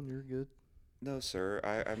people, and you're good. No, sir.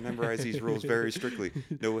 I've memorized these rules very strictly.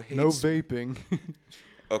 No hate. No vaping.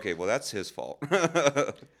 Okay, well that's his fault.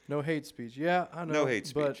 No hate speech. Yeah, I know. No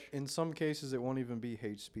hate But speech. in some cases, it won't even be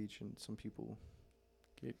hate speech, and some people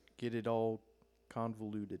get it all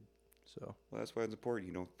convoluted. So Well, that's why it's important.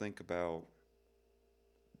 You don't think about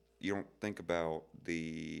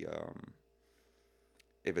the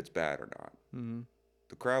if it's bad or not. mm-hmm.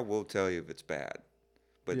 The crowd will tell you if it's bad,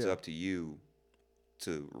 but it's Yeah. up to you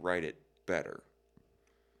to write it better.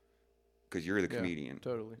 Because you're the Yeah, comedian.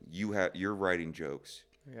 totally. You're writing jokes.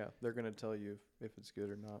 Yeah, they're gonna tell you if it's good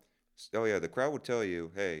or not. Oh yeah, the crowd would tell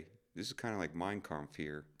you, hey, this is kind of like Mein Kampf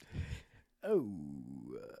here. Oh.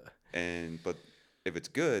 But if it's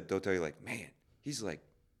good, they'll tell you like, man, he's like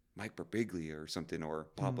Mike Birbiglia or something, or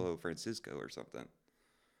Pablo Francisco or something.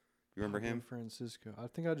 You remember Pablo him? Francisco. I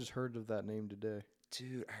think I just heard of that name today.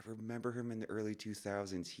 Dude, I remember him in the early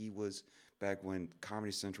 2000s. He was back when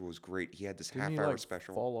Comedy Central was great. He had this Didn't he, half-hour like,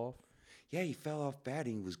 special. fall off? Yeah, he fell off bad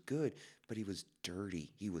and he was good, but he was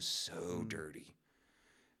dirty. He was so dirty.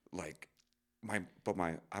 Like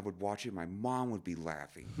I would watch it, my mom would be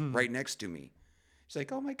laughing right next to me. She's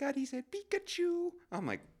like, "Oh my god, he said Pikachu." I'm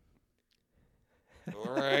like,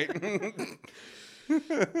 "All right."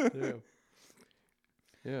 Yeah.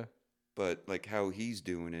 Yeah. But like how he's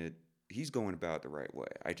doing it, he's going about it the right way.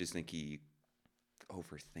 I just think he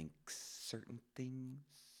overthinks certain things.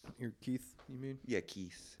 You're Keith, you mean? Yeah,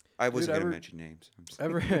 Keith. I wasn't Dude, gonna mention names. I'm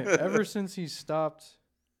sorry. Ever since he stopped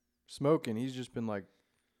smoking, he's just been like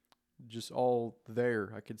just all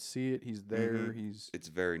there. I could see it. He's there. He's It's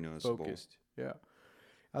very noticeable. focused. Yeah.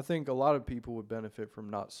 I think a lot of people would benefit from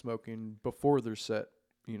not smoking before they're set,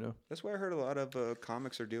 you know? That's what I heard a lot of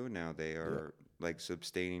comics are doing now. They are like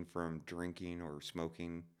abstaining from drinking or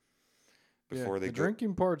smoking before they the go.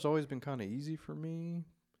 drinking part's always been kind of easy for me.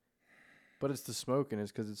 But it's the smoking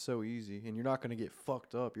is because it's so easy. And you're not going to get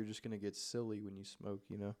fucked up. You're just going to get silly when you smoke,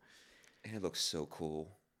 you know? And it looks so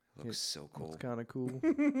cool. It looks so cool. It's kind of cool.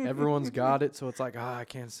 Everyone's got it, so it's like, I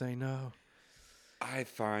can't say no. I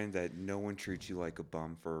find that no one treats you like a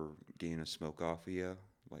bum for getting a smoke off of you.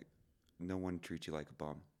 Like, no one treats you like a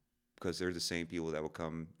bum. Because they're the same people that will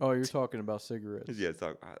come. Oh, you're talking about cigarettes. Yeah,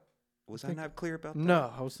 was I not clear about that?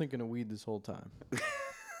 No, I was thinking of weed this whole time.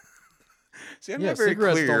 See, I'm not very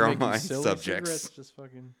cigarettes clear don't on make you my silly. subjects. Cigarettes just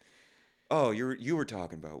fucking... Oh, you were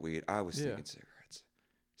talking about weed. I was Yeah. thinking cigarettes.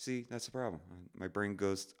 See, that's the problem. My brain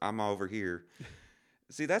goes, I'm over here.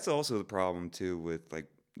 See, that's also the problem too with like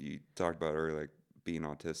you talked about earlier, like being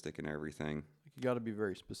autistic and everything. You got to be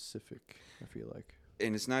very specific, I feel like.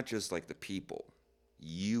 And it's not just like the people.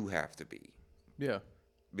 You have to be. Yeah.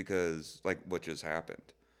 Because like what just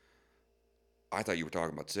happened. I thought you were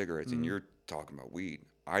talking about cigarettes and you're talking about weed.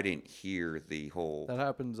 I didn't hear the whole That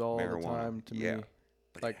happens all the marijuana. time to Yeah. me.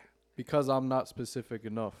 But Like, because I'm not specific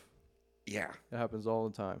enough. yeah. It happens all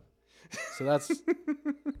the time. So that's...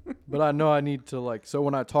 But I know I need to, like... So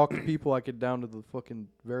when I talk to people, I get down to the fucking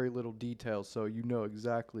very little details, so you know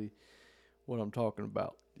exactly what I'm talking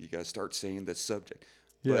about. You gotta start saying the subject.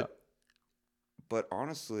 Yeah. But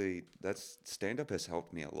honestly, that's stand-up has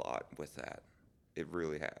helped me a lot with that. It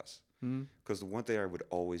really has. Because the one thing I would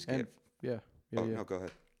always And get... yeah. Oh, no, go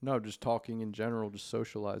ahead. No, just talking in general, just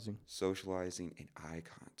socializing. Socializing and eye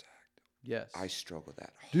contact. Yes. I struggle with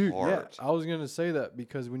that Dude, hard. yeah, I was going to say that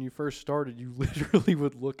because when you first started, you literally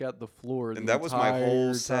would look at the floor. And that was my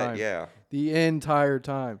whole set, yeah. The entire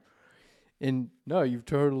time. And no, you've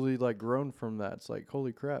totally like grown from that. It's like,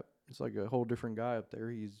 holy crap. It's like a whole different guy up there.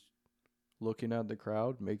 He's looking at the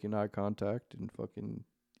crowd, making eye contact, and fucking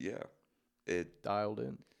Yeah. dialed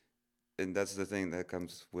in. And that's the thing that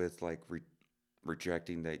comes with like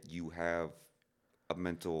rejecting that you have a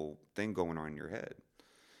mental thing going on in your head.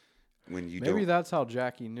 When you Maybe don't... that's how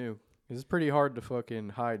Jackie knew. It's pretty hard to fucking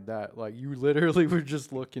hide that. Like, you literally were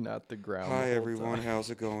just looking at the ground. Hi, the whole everyone. time. How's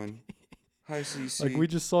it going? Hi, CC. Like, we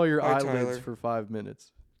just saw your Hi, eyelids Tyler. for 5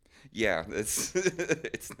 minutes. Yeah, it's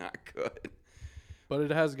it's not good. But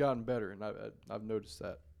it has gotten better, and I've noticed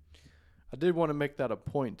that. I did want to make that a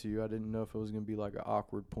point to you. I didn't know if it was going to be like an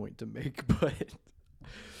awkward point to make, but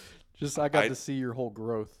just I got to see your whole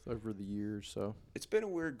growth over the years. So It's been a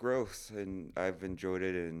weird growth, and I've enjoyed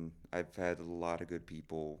it, and I've had a lot of good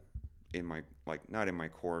people in my, like, not in my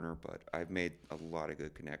corner, but I've made a lot of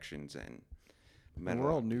good connections and met and a we're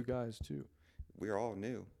lot all of new people. guys too. We're all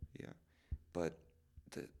new, yeah. But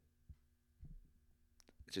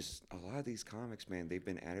just a lot of these comics, man, they've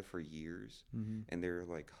been at it for years, and they're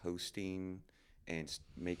like hosting and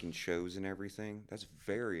making shows and everything, that's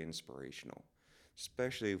very inspirational,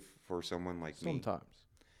 especially for someone like me. Sometimes.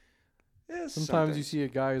 Yeah, Sometimes you see a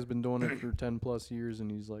guy who's been doing it for 10 plus years and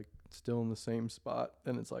he's like still in the same spot.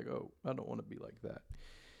 And it's like, oh, I don't want to be like that.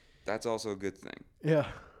 That's also a good thing. Yeah.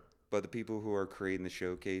 But the people who are creating the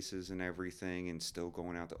showcases and everything and still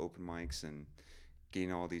going out to open mics and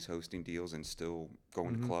getting all these hosting deals and still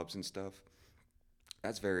going to clubs and stuff,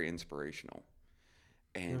 that's very inspirational.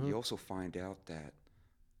 And you also find out that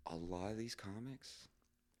a lot of these comics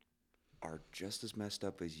are just as messed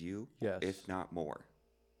up as you, Yes. if not more.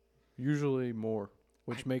 Usually more,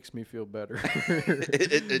 which makes me feel better.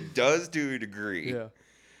 it does to a degree. Yeah.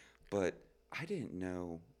 But I didn't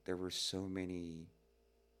know there were so many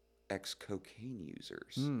ex-cocaine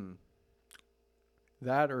users.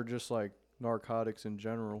 That or just like narcotics in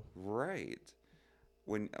general. Right.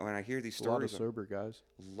 When I hear these A lot of stories, sober guys.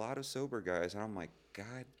 a lot of sober guys, and I'm like,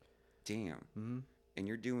 God damn. And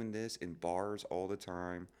you're doing this in bars all the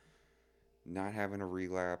time, not having a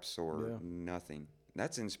relapse or nothing.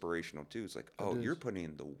 That's inspirational too. It's like, oh, you're putting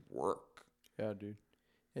in the work. Yeah, dude.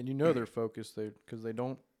 And you know they're focused because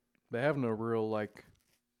they have no real like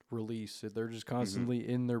release. They're just constantly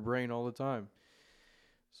in their brain all the time.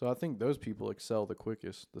 So I think those people excel the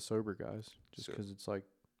quickest, the sober guys, just because it's like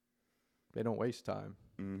they don't waste time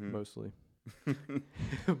mostly.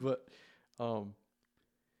 But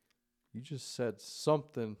you just said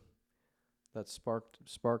something that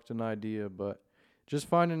sparked an idea, but just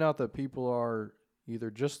finding out that people are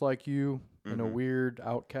either just like you in a weird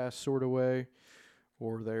outcast sort of way,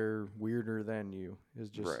 or they're weirder than you is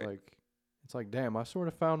just like, it's like, damn, I sort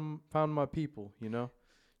of found my people, you know?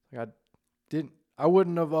 Like I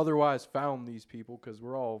wouldn't have otherwise found these people because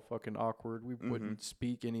we're all fucking awkward. We wouldn't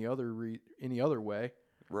speak any other way,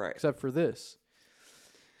 right? Except for this.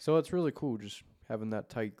 So it's really cool just having that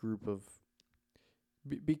tight group of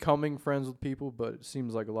becoming friends with people. But it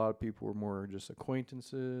seems like a lot of people are more just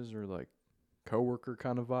acquaintances or like coworker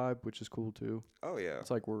kind of vibe, which is cool too. Oh yeah,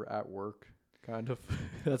 it's like we're at work, kind of.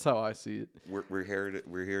 That's how I see it. We're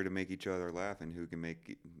here to make each other laugh, and who can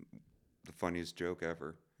make the funniest joke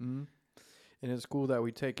ever. Mm-hmm. And it's cool that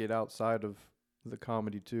we take it outside of the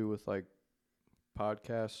comedy too, with like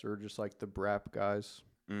podcasts or just like the Brap guys.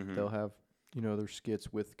 They'll have, their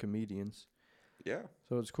skits with comedians. Yeah.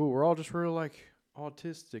 So it's cool. We're all just real like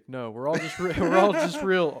autistic. No, we're all just we're all just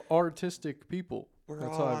real artistic people. We're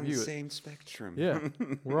all on the same spectrum. Yeah,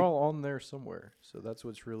 we're all on there somewhere. So that's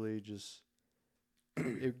what's really just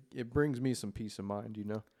it brings me some peace of mind,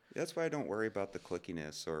 That's why I don't worry about the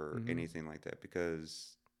clickiness or anything like that,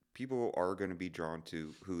 because people are going to be drawn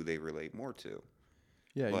to who they relate more to.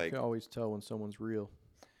 Yeah, you can always tell when someone's real.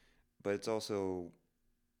 But it's also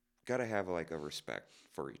got to have like a respect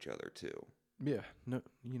for each other too. Yeah, no,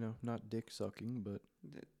 not dick sucking, but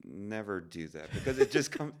never do that because it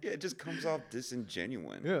just comes off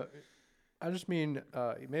disingenuine. Yeah, I just mean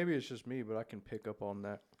maybe it's just me, but I can pick up on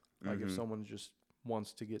that. Like if someone just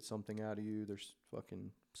wants to get something out of you, they're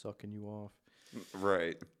fucking sucking you off.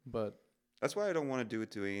 Right. But that's why I don't want to do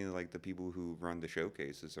it to any like the people who run the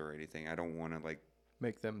showcases or anything. I don't want to like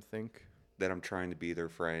make them think that I'm trying to be their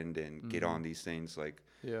friend and get on these things. Like,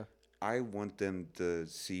 yeah, I want them to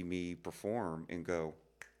see me perform and go,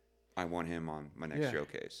 I want him on my next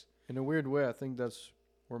showcase. In a weird way, I think that's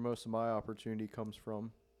where most of my opportunity comes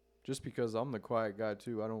from. Just because I'm the quiet guy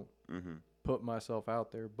too, I don't put myself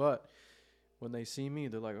out there. But when they see me,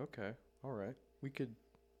 they're like, okay, all right,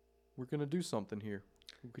 we're gonna do something here.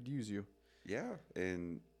 We could use you. Yeah,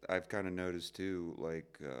 and I've kind of noticed too,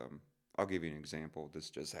 like, I'll give you an example. This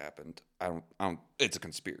just happened. I don't. It's a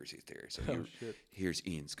conspiracy theory. So here's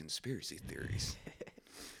Ian's conspiracy theories.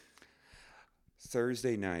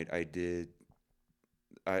 Thursday night, I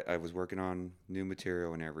was working on new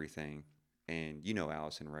material and everything, and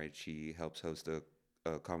Allison, right? She helps host a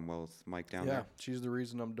Commonwealth mic down there. Yeah, she's the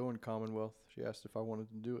reason I'm doing Commonwealth. She asked if I wanted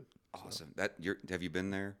to do it. Awesome. So. Have you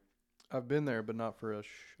been there? I've been there, but not for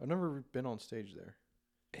I've never been on stage there.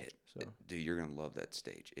 Dude, you're gonna love that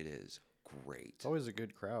stage. It is great. It's always a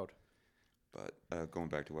good crowd. But going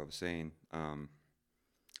back to what I was saying,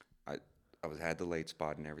 I had the late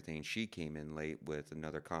spot and everything. She came in late with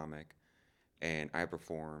another comic, and I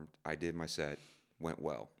performed. I did my set, went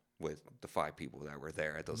well with the 5 people that were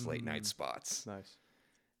there at those late night spots. Nice.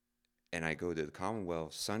 And I go to the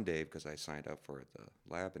Commonwealth Sunday because I signed up for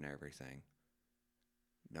the lab and everything.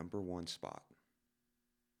 Number 1 spot.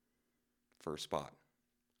 First spot.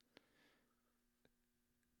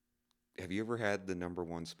 Have you ever had the number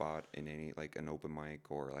 1 spot in any, like, an open mic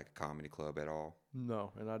or, like, a comedy club at all?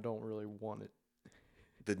 No, and I don't really want it.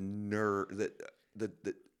 The nerve,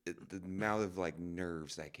 the amount of like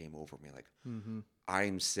nerves that came over me, like Mm-hmm.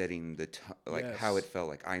 I'm setting the like how it Yes. felt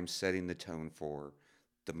like I'm setting the tone for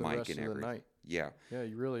the The mic rest and of the everything. night. Yeah, Yeah,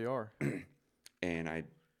 you really are. and I'm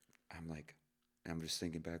like, I'm just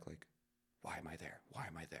thinking back, like, why am I there? Why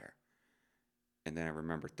am I there? And then I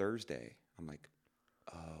remember Thursday. I'm like,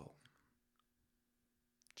 oh,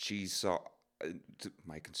 she saw.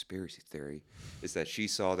 My conspiracy theory is that she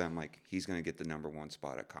saw them like he's gonna get the #1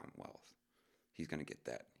 spot at Commonwealth. He's gonna get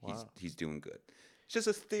that. Wow. He's doing good. It's just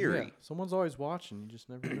a Yeah, theory. someone's always watching. You just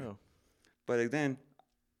never know. But then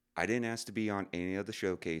I didn't ask to be on any of the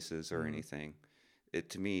showcases or Mm-hmm. anything.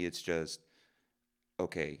 It to me, it's just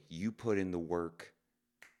okay. You put in the work.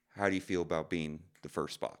 How do you feel about being the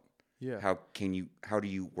first spot? Yeah. How do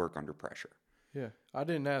you work under pressure? Yeah. I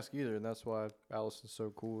didn't ask either, and that's why Allison's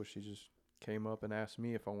so cool. She just came up and asked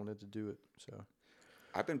me if I wanted to do it. So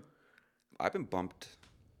I've been I've been bumped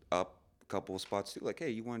up a couple of spots too. Like, hey,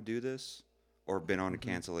 you want to do this? Or been on a mm-hmm.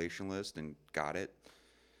 cancellation list and got it.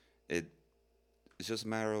 It's just a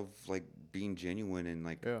matter of like being genuine and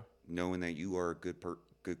like Yeah, knowing that you are a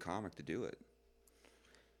good comic to do it.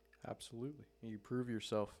 absolutely. You prove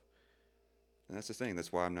yourself. And that's the thing.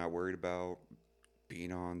 That's why I'm not worried about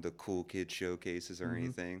being on the cool kid showcases or Mm-hmm.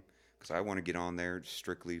 anything. Because I want to get on there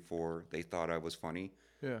strictly for they thought I was funny.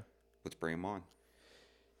 Yeah. Let's bring them on.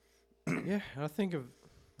 Yeah, and I think of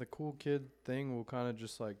the cool kid thing will kind of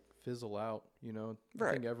just like fizzle out, you know. I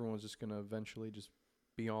Right. think everyone's just gonna eventually just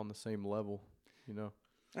be on the same level, you know.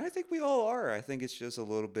 And I think we all are. I think it's just a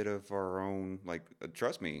little bit of our own, like,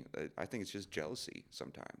 trust me, I think it's just jealousy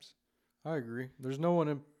sometimes. I agree. There's no one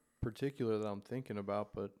in particular that I'm thinking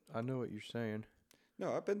about, but I know what you're saying.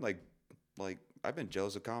 No, I've been I've been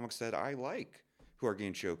jealous of comics that I like who are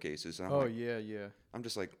getting showcases. And Oh yeah, yeah. I'm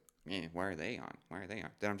just like, man, why are they on? Why are they on?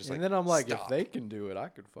 Then I'm just And like, then I'm like, if stop. they can do it, I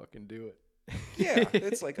could fucking do it. Yeah,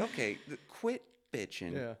 it's like, okay, quit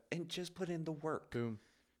bitching Yeah. and just put in the work. Boom.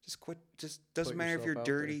 Just quit. Just doesn't Put matter if yourself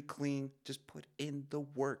you're out dirty, clean. Just put in the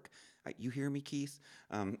work. You hear me, Keith?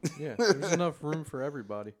 Yeah, there's enough room for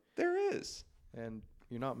everybody, There is. and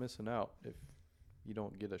you're not missing out if you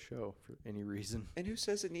don't get a show for any reason. And who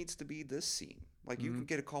says it needs to be this scene? Like, you can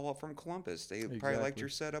get a call up from Columbus. They probably liked Exactly. your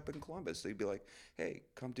setup in Columbus. They'd be like, hey,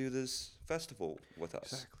 come do this festival with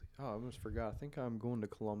us. Exactly. Oh, I almost forgot. I think I'm going to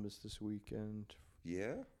Columbus this weekend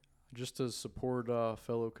Yeah? just to support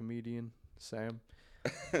fellow comedian Sam.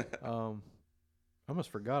 I almost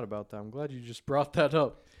forgot about that. I'm glad you just brought that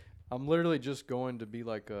up. I'm literally just going to be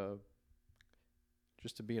like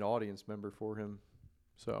just to be an audience member for him.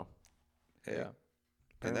 So, Hey. yeah.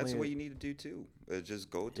 And that's Apparently what you need to do, too. Just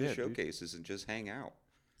go to Yeah, dude. showcases and just hang out.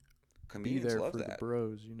 Be Comedians there love for the that.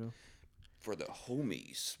 bros, you know. For the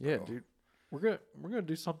homies, Yeah, bro. dude. We're gonna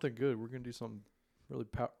do something good. We're gonna do something really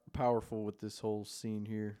powerful with this whole scene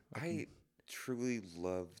here. I truly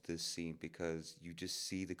love this scene because you just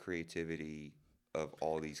see the creativity of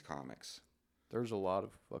all these comics. There's a lot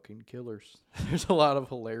of fucking killers. There's a lot of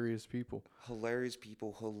hilarious people. Hilarious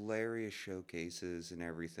people, hilarious showcases and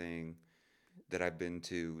everything that I've been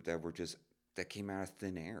to that came out of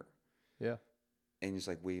thin air. Yeah. And it's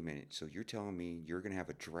like, wait a minute. So you're telling me you're going to have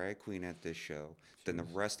a drag queen at this show, then the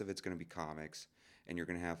rest of it's going to be comics, and you're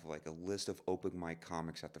going to have like a list of open mic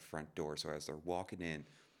comics at the front door. So as they're walking in,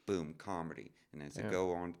 boom, comedy. And as they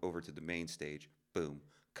go on over to the main stage, boom,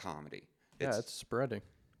 comedy. It's spreading.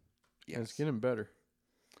 Yes. And it's getting better.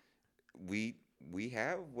 We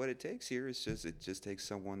have what it takes here. It just takes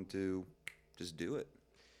someone to just do it.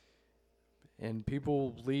 And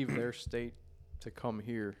people leave their state to come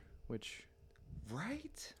here, which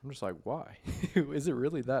Right? I'm just like, why? Is it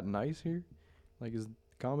really that nice here? Like, is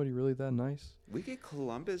comedy really that nice? We get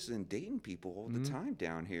Columbus and Dayton people all the time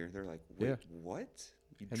down here. They're like, wait, Yeah. what?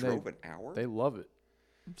 You And drove an hour? They love it.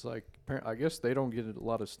 It's like, I guess they don't get a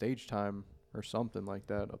lot of stage time or something like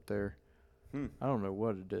that up there. I don't know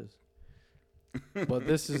what it is. But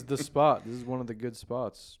this is the spot. This is one of the good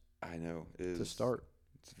spots I know. It is, to start.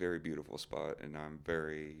 It's a very beautiful spot, and I'm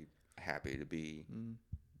very happy to be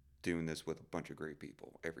doing this with a bunch of great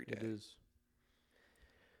people every day. It is.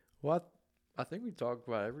 Well, I think we talked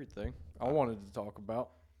about everything I wanted to talk about.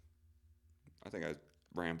 I think I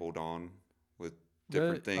rambled on with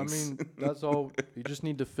different things. I mean, that's all. You just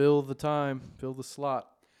need to fill the time, fill the slot.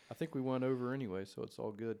 I think we went over anyway, so it's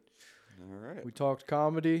all good. All right. We talked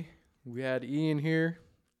comedy. We had Ian here.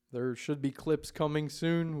 There should be clips coming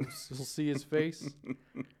soon. We'll see his face.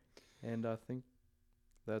 And I think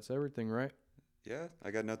that's everything, right? Yeah,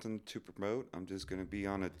 I got nothing to promote. I'm just going to be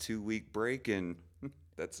on a 2-week break, and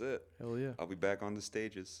that's it. Hell yeah. I'll be back on the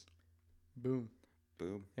stages. Boom.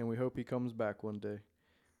 Boom. And we hope he comes back one day.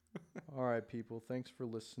 All right, people. Thanks for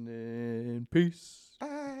listening. Peace.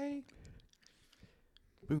 Bye.